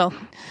 Well,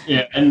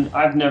 yeah. And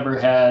I've never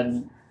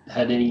had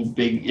any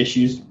big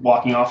issues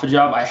walking off a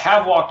job. I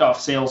have walked off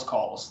sales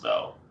calls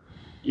though.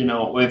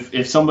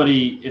 If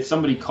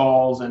somebody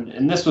calls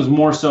and this was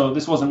more so,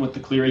 this wasn't with the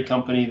Cleary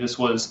company. This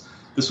was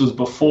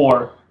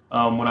before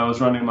when I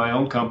was running my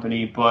own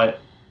company. But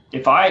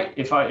if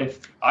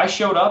I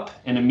showed up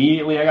and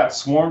immediately I got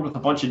swarmed with a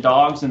bunch of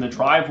dogs in the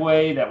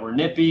driveway that were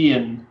nippy,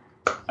 and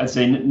I'd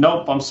say,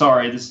 nope, I'm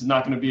sorry, this is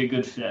not going to be a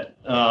good fit.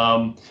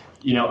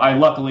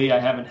 Luckily I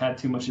haven't had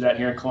too much of that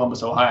here in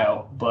Columbus,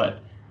 Ohio, but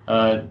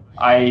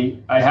I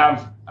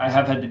have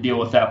had to deal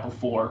with that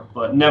before,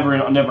 but never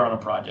on a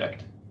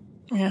project.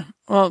 Yeah.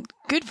 Well,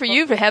 good for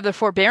you to have the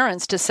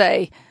forbearance to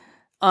say,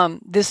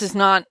 this is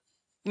not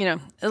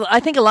I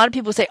think a lot of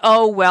people say,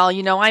 oh, well,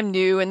 I'm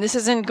new and this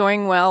isn't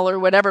going well or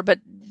whatever, but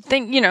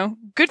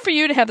good for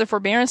you to have the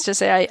forbearance to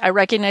say, I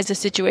recognize a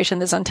situation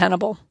that's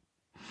untenable.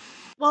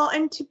 Well,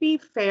 and to be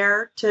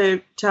fair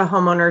to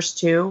homeowners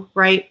too,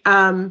 right?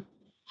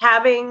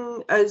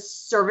 Having a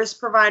service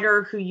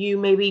provider who you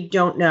maybe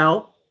don't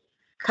know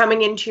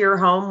coming into your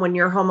home when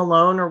you're home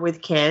alone or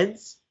with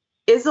kids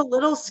is a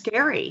little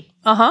scary,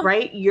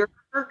 right?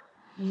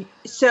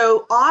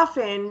 So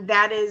often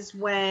that is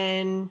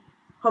when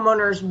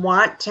homeowners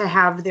want to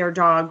have their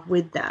dog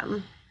with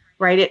them,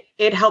 right?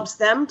 It helps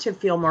them to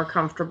feel more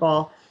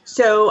comfortable.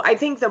 So I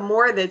think the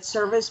more that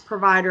service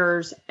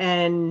providers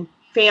and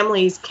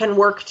families can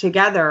work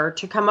together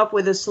to come up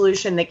with a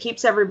solution that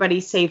keeps everybody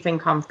safe and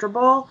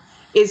comfortable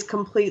is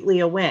completely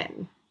a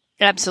win.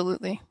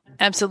 Absolutely.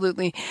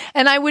 Absolutely.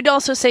 And I would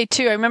also say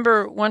too, I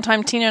remember one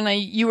time Tina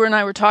and you and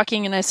I were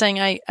talking and I was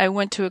saying I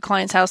went to a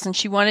client's house and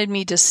she wanted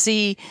me to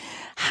see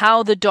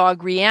how the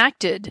dog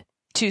reacted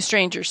to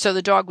strangers. So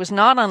the dog was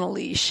not on a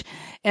leash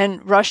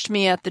and rushed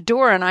me at the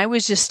door. And I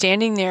was just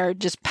standing there,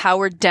 just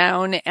powered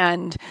down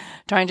and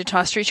trying to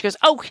toss treats. She goes,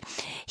 oh,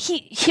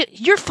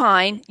 you're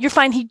fine. You're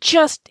fine.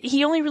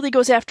 He only really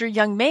goes after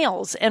young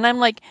males. And I'm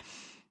like,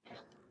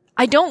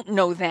 I don't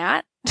know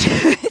that.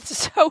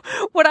 So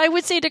what I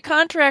would say to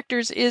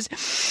contractors is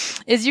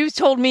you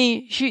told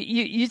me,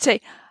 you'd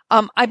say,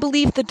 I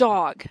believe the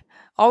dog.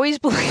 Always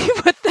believe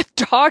what the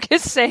dog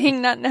is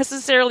saying, not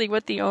necessarily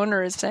what the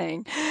owner is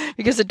saying,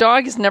 because the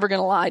dog is never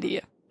going to lie to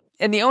you.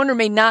 And the owner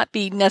may not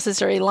be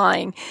necessarily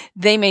lying.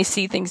 They may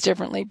see things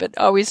differently, but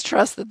always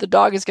trust that the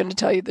dog is going to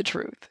tell you the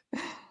truth.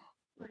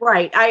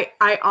 Right.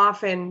 I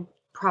often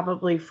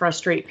probably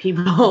frustrate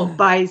people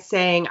by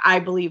saying, I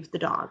believe the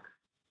dog.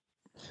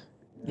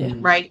 Yeah.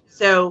 Right.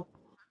 So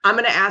I'm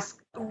going to ask,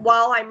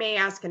 while I may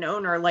ask an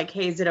owner, like,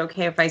 hey, is it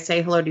okay if I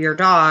say hello to your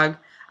dog?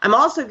 I'm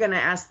also going to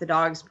ask the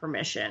dog's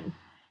permission,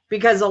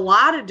 because a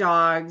lot of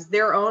dogs,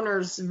 their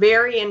owner's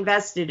very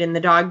invested in the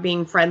dog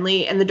being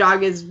friendly, and the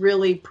dog is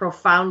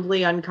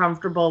profoundly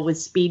uncomfortable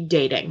with speed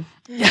dating.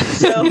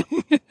 So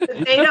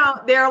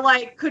they're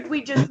like, could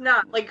we just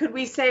not? Like, could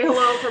we say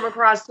hello from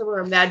across the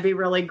room? That'd be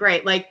really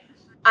great. Like,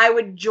 I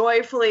would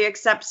joyfully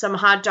accept some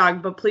hot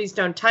dog, but please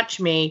don't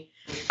touch me.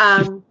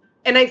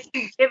 And I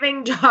think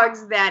giving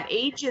dogs that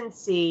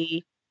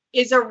agency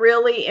is a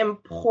really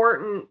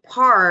important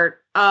part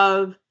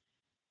of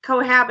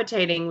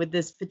cohabitating with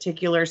this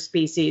particular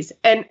species.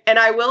 And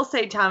I will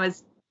say,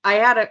 Thomas, I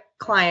had a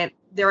client,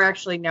 they're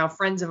actually now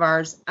friends of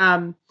ours,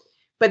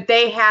 but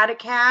they had a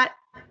cat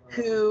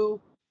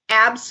who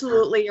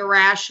absolutely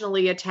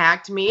irrationally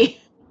attacked me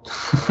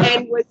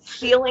and was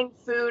stealing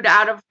food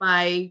out of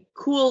my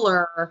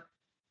cooler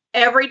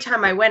every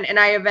time I went. And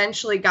I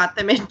eventually got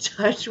them in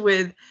touch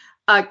with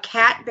a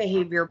cat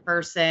behavior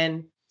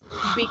person,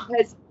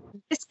 because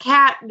this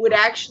cat would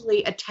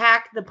actually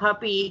attack the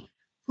puppy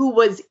who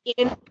was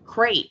in the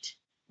crate.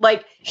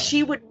 Like,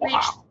 she would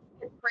reach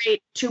the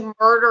crate to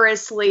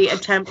murderously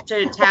attempt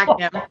to attack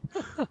him.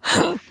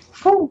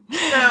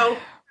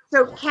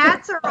 So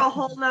cats are a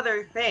whole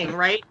nother thing,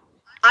 right?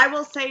 I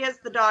will say, as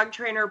the dog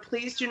trainer,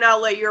 please do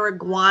not let your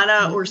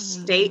iguana or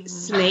snake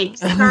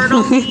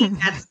startle me.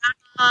 That's not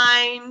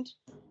kind.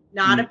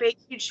 Not a big,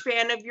 huge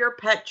fan of your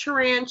pet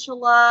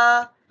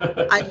tarantula.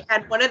 I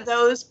had one of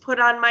those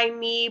put on my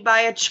knee by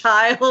a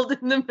child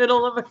in the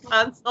middle of a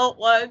consult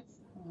once.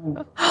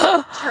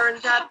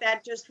 Turns out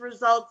that just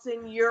results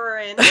in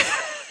urine.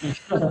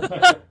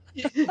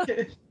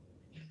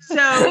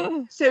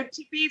 So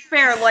to be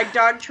fair, like,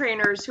 dog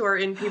trainers who are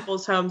in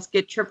people's homes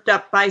get tripped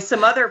up by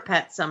some other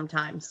pets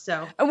sometimes.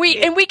 So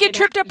we get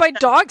tripped up by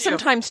dogs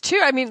sometimes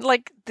too. I mean,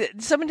 like,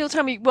 somebody will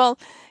tell me, well,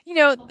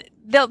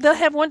 they'll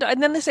have one dog,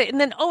 and then they say, and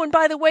then, oh, and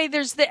by the way,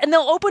 and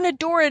they'll open a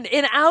door and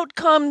out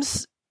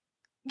comes,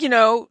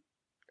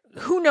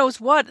 who knows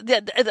what,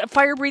 a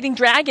fire-breathing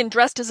dragon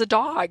dressed as a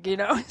dog,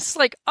 It's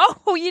like,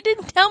 oh, you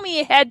didn't tell me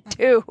you had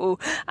two.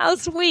 How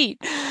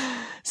sweet.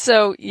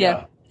 So,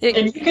 yeah.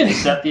 And you can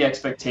set the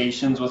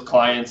expectations with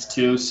clients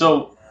too.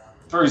 So,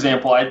 for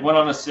example, I went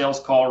on a sales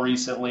call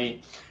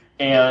recently,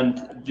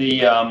 and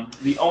the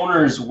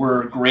owners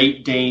were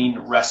Great Dane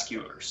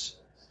rescuers.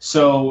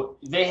 So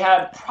they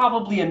had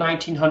probably a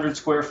 1,900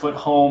 square foot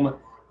home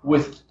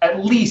with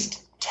at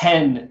least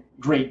 10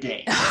 Great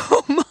Danes.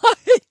 Oh my!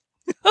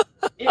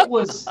 It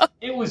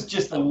was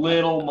just a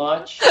little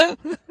much,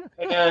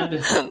 and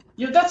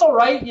that's all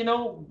right.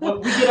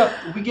 But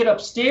we get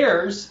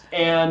upstairs,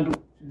 and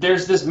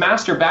there's this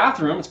master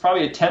bathroom. It's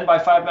probably a 10 by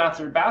 5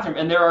 master bathroom,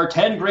 and there are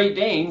 10 Great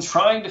Danes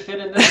trying to fit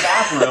in this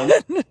bathroom.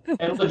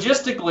 And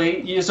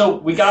logistically, so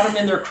we got them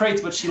in their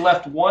crates, but she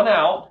left one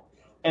out,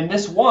 and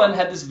this one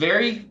had this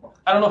very,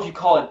 I don't know if you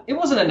call it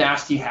wasn't a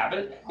nasty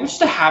habit. It was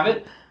just a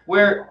habit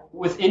where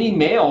with any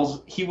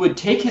males, he would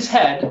take his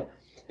head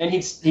and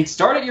he'd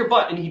start at your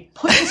butt and he'd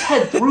put his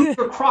head through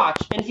your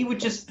crotch and he would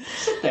just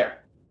sit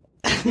there.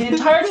 The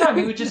entire time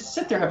he would just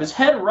sit there, have his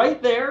head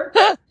right there,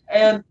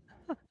 and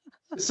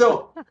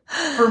So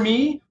for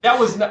me, that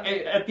was not,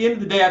 at the end of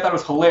the day, I thought it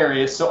was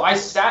hilarious. So I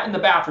sat in the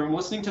bathroom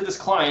listening to this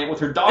client with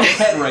her dog's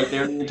head right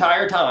there the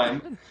entire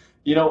time,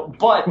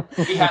 but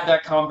we had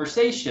that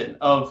conversation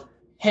of,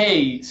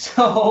 hey,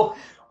 so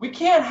we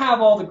can't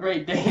have all the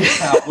great days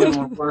out when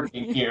we're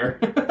working here.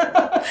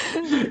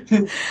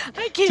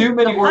 Too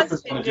many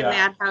workers on the job. In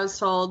that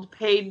household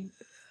paid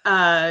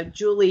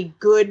Julie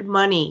good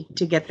money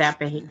to get that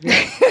behavior.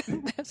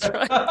 That's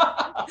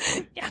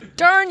right. Yeah,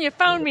 darn, you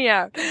found me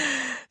out.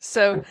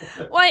 So,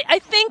 I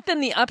think then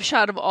the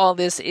upshot of all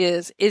this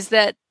is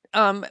that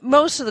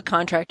most of the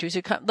contractors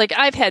who come, like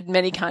I've had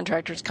many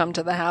contractors come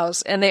to the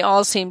house and they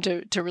all seem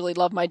to really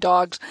love my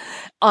dogs.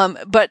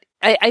 But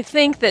I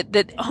think that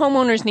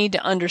homeowners need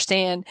to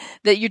understand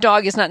that your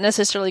dog is not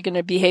necessarily going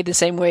to behave the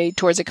same way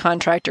towards a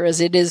contractor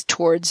as it is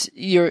towards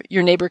your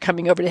neighbor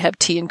coming over to have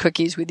tea and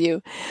cookies with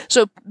you.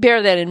 So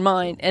bear that in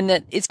mind, and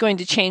that it's going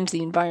to change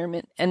the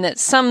environment, and that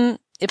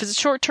if it's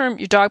short term,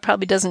 your dog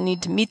probably doesn't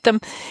need to meet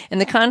them.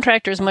 And the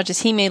contractor, as much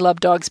as he may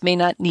love dogs, may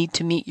not need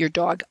to meet your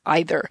dog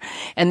either.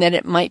 And that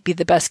it might be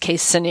the best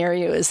case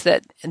scenario is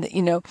that,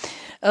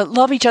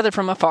 love each other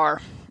from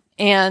afar.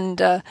 And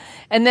then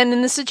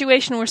in the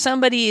situation where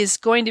somebody is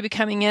going to be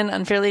coming in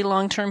on a fairly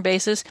long-term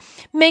basis,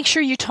 make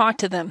sure you talk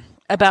to them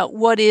about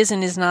what is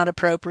and is not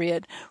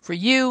appropriate for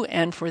you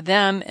and for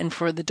them and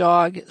for the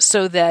dog,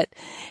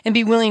 and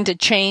be willing to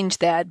change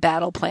that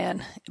battle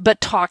plan,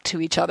 but talk to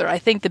each other. I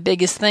think the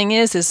biggest thing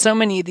is so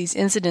many of these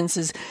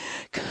incidences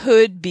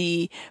could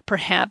be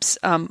perhaps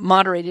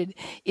moderated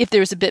if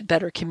there's a bit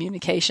better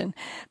communication.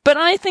 But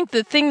I think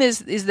the thing is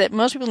that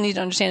most people need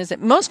to understand is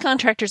that most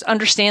contractors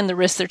understand the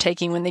risks they're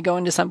taking when they go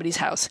into somebody's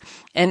house.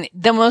 And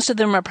most of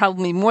them are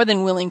probably more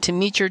than willing to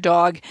meet your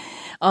dog,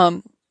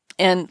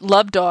 and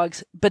love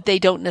dogs, but they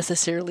don't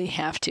necessarily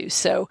have to.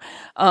 So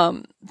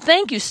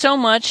thank you so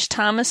much,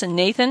 Thomas and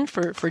Nathan,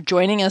 for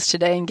joining us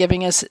today and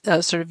giving us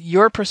sort of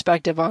your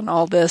perspective on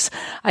all this.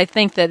 I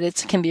think that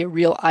it can be a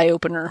real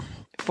eye-opener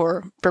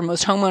for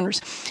most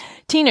homeowners.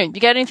 Tina,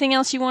 you got anything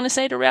else you want to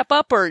say to wrap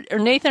up? Or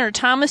Nathan or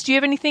Thomas, do you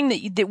have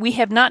anything that we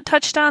have not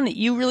touched on that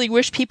you really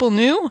wish people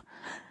knew?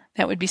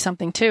 That would be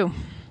something too.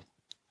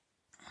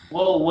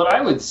 Well, what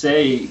I would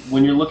say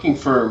when you're looking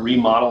for a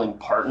remodeling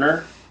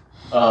partner,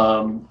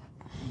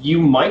 you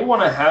might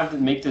want to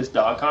make this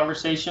dog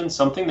conversation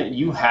something that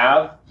you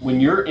have when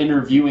you're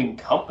interviewing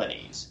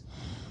companies.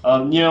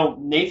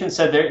 Nathan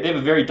said they have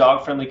a very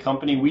dog-friendly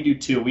company. We do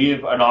too. We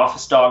have an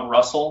office dog,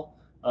 Russell.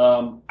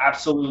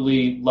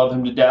 Absolutely love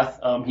him to death.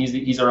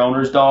 He's our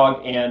owner's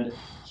dog, and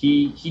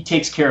he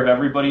takes care of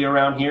everybody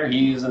around here.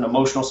 He is an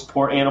emotional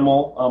support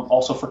animal,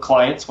 also for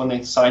clients when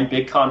they sign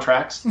big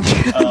contracts.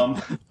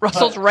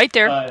 Russell's right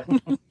there.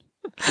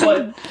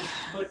 But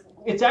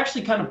it's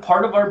actually kind of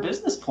part of our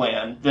business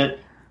plan that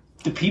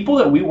the people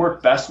that we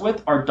work best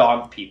with are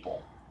dog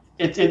people.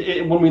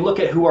 When we look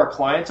at who our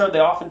clients are, they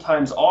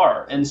oftentimes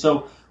are. And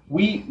so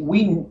we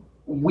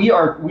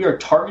are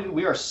targeted,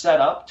 we are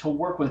set up to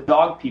work with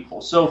dog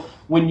people. So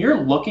when you're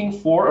looking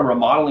for a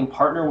remodeling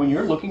partner, when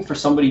you're looking for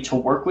somebody to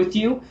work with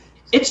you,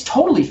 it's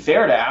totally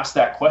fair to ask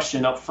that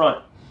question up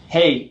front.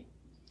 Hey,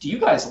 do you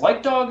guys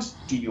like dogs?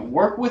 Do you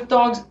work with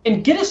dogs?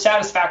 And get a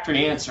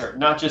satisfactory answer,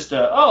 not just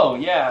oh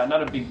yeah,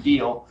 not a big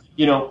deal.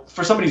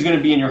 For somebody who's going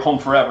to be in your home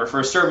forever, for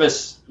a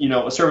service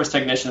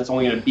technician that's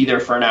only going to be there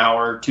for an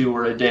hour or two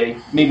or a day,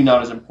 maybe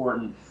not as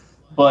important.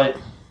 But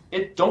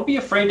don't be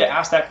afraid to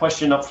ask that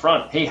question up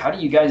front. Hey, how do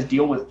you guys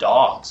deal with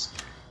dogs?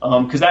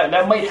 Because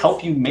that might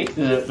help you make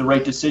the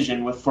right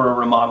decision for a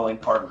remodeling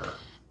partner.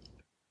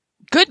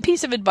 Good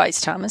piece of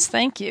advice, Thomas.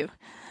 Thank you.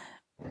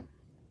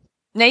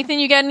 Nathan,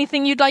 you got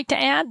anything you'd like to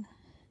add?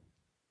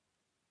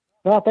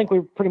 No, I think we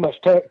pretty much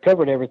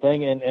covered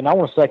everything, and I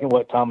want to second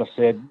what Thomas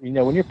said.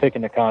 When you're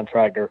picking a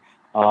contractor,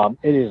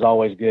 it is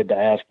always good to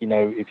ask,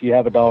 if you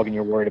have a dog and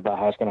you're worried about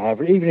how it's going to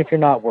have, even if you're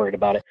not worried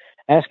about it,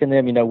 asking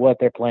them, what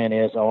their plan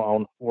is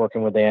on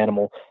working with the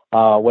animal,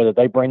 whether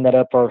they bring that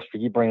up first or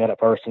you bring that up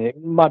first, and it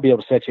might be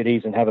able to set you at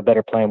ease and have a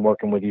better plan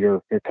working with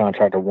your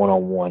contractor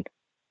one-on-one.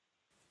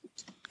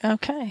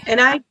 Okay. And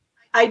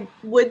I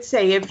would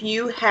say if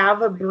you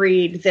have a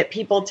breed that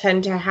people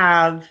tend to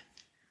have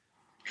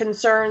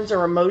concerns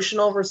or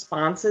emotional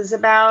responses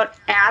about,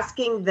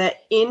 asking the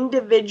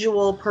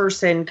individual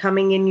person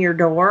coming in your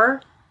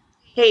door,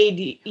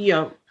 hey,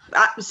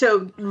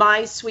 so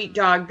my sweet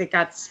dog that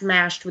got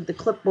smashed with the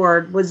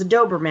clipboard was a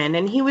Doberman,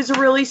 and he was a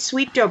really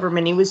sweet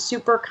Doberman. He was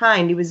super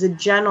kind. He was a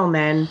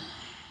gentleman.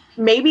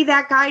 Maybe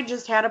that guy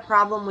just had a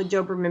problem with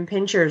Doberman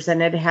pinschers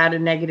and had a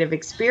negative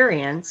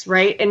experience,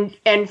 right?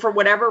 And for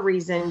whatever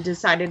reason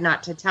decided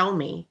not to tell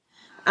me.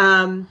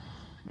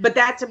 But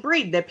that's a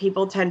breed that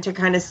people tend to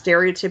kind of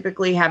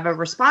stereotypically have a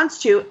response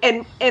to.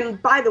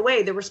 And by the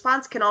way, the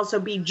response can also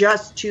be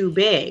just too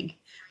big,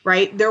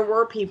 right? There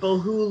were people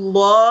who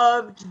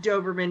loved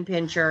Doberman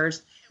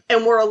pinschers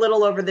and were a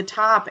little over the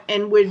top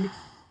and would,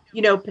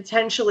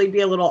 potentially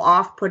be a little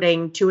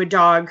off-putting to a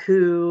dog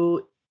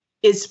who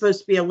is supposed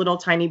to be a little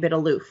tiny bit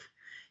aloof.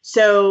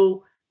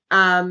 So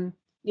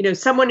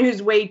someone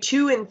who's way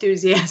too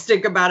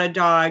enthusiastic about a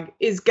dog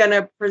is going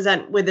to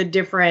present with a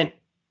different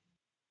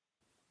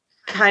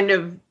kind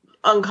of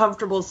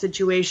uncomfortable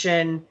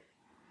situation.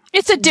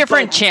 It's a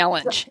different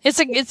challenge. It's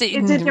a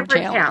different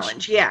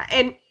challenge. Yeah.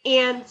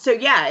 And so,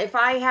 yeah, if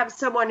I have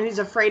someone who's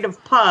afraid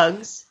of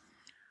pugs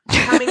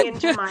coming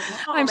into my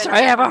home. I'm sorry,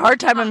 I have a hard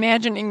time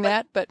imagining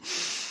that, but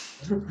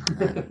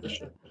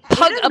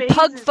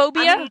pug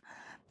phobia?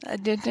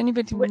 Did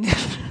anybody?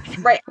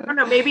 Right. I don't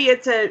know. Maybe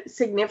it's a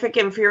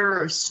significant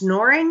fear of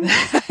snoring.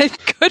 It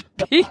could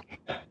be.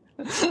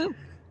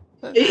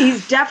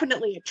 He's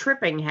definitely a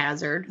tripping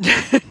hazard.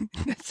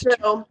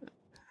 So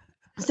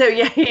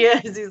yeah, he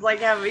is. He's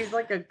like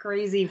a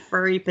crazy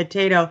furry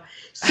potato.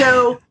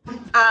 So,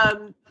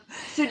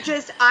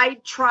 I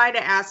try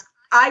to ask.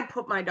 I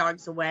put my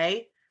dogs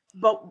away,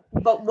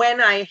 but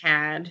when I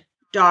had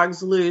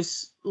dogs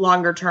loose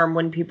longer term,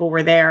 when people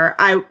were there,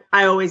 I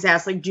always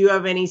ask, like, do you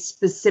have any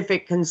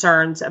specific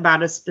concerns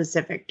about a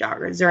specific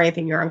dog, or is there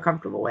anything you're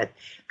uncomfortable with?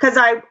 Because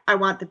I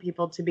want the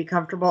people to be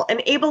comfortable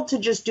and able to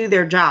just do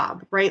their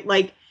job, right?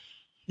 Like,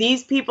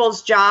 these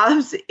people's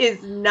jobs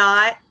is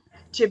not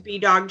to be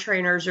dog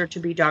trainers or to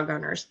be dog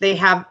owners. They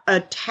have a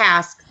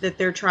task that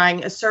they're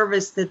trying, a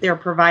service that they're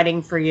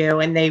providing for you,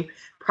 and they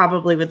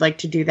probably would like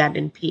to do that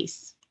in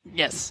peace.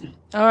 Yes.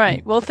 All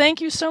right. Well, thank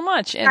you so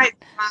much. And,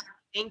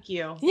 thank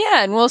you.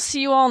 Yeah, and we'll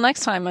see you all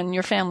next time on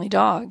Your Family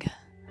Dog.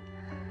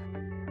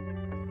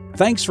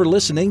 Thanks for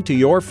listening to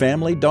Your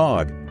Family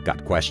Dog.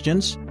 Got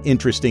questions?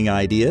 Interesting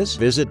ideas?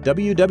 Visit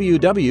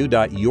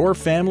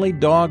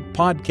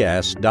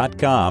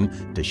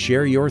www.yourfamilydogpodcast.com to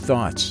share your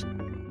thoughts.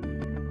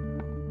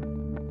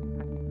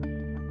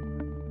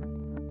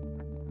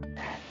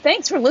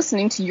 Thanks for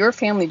listening to Your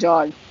Family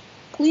Dog.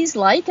 Please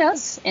like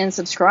us and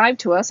subscribe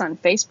to us on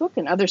Facebook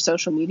and other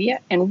social media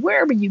and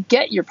wherever you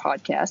get your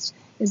podcasts,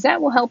 as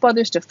that will help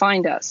others to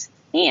find us.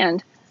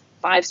 And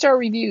 5-star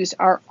reviews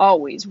are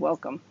always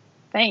welcome.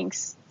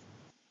 Thanks.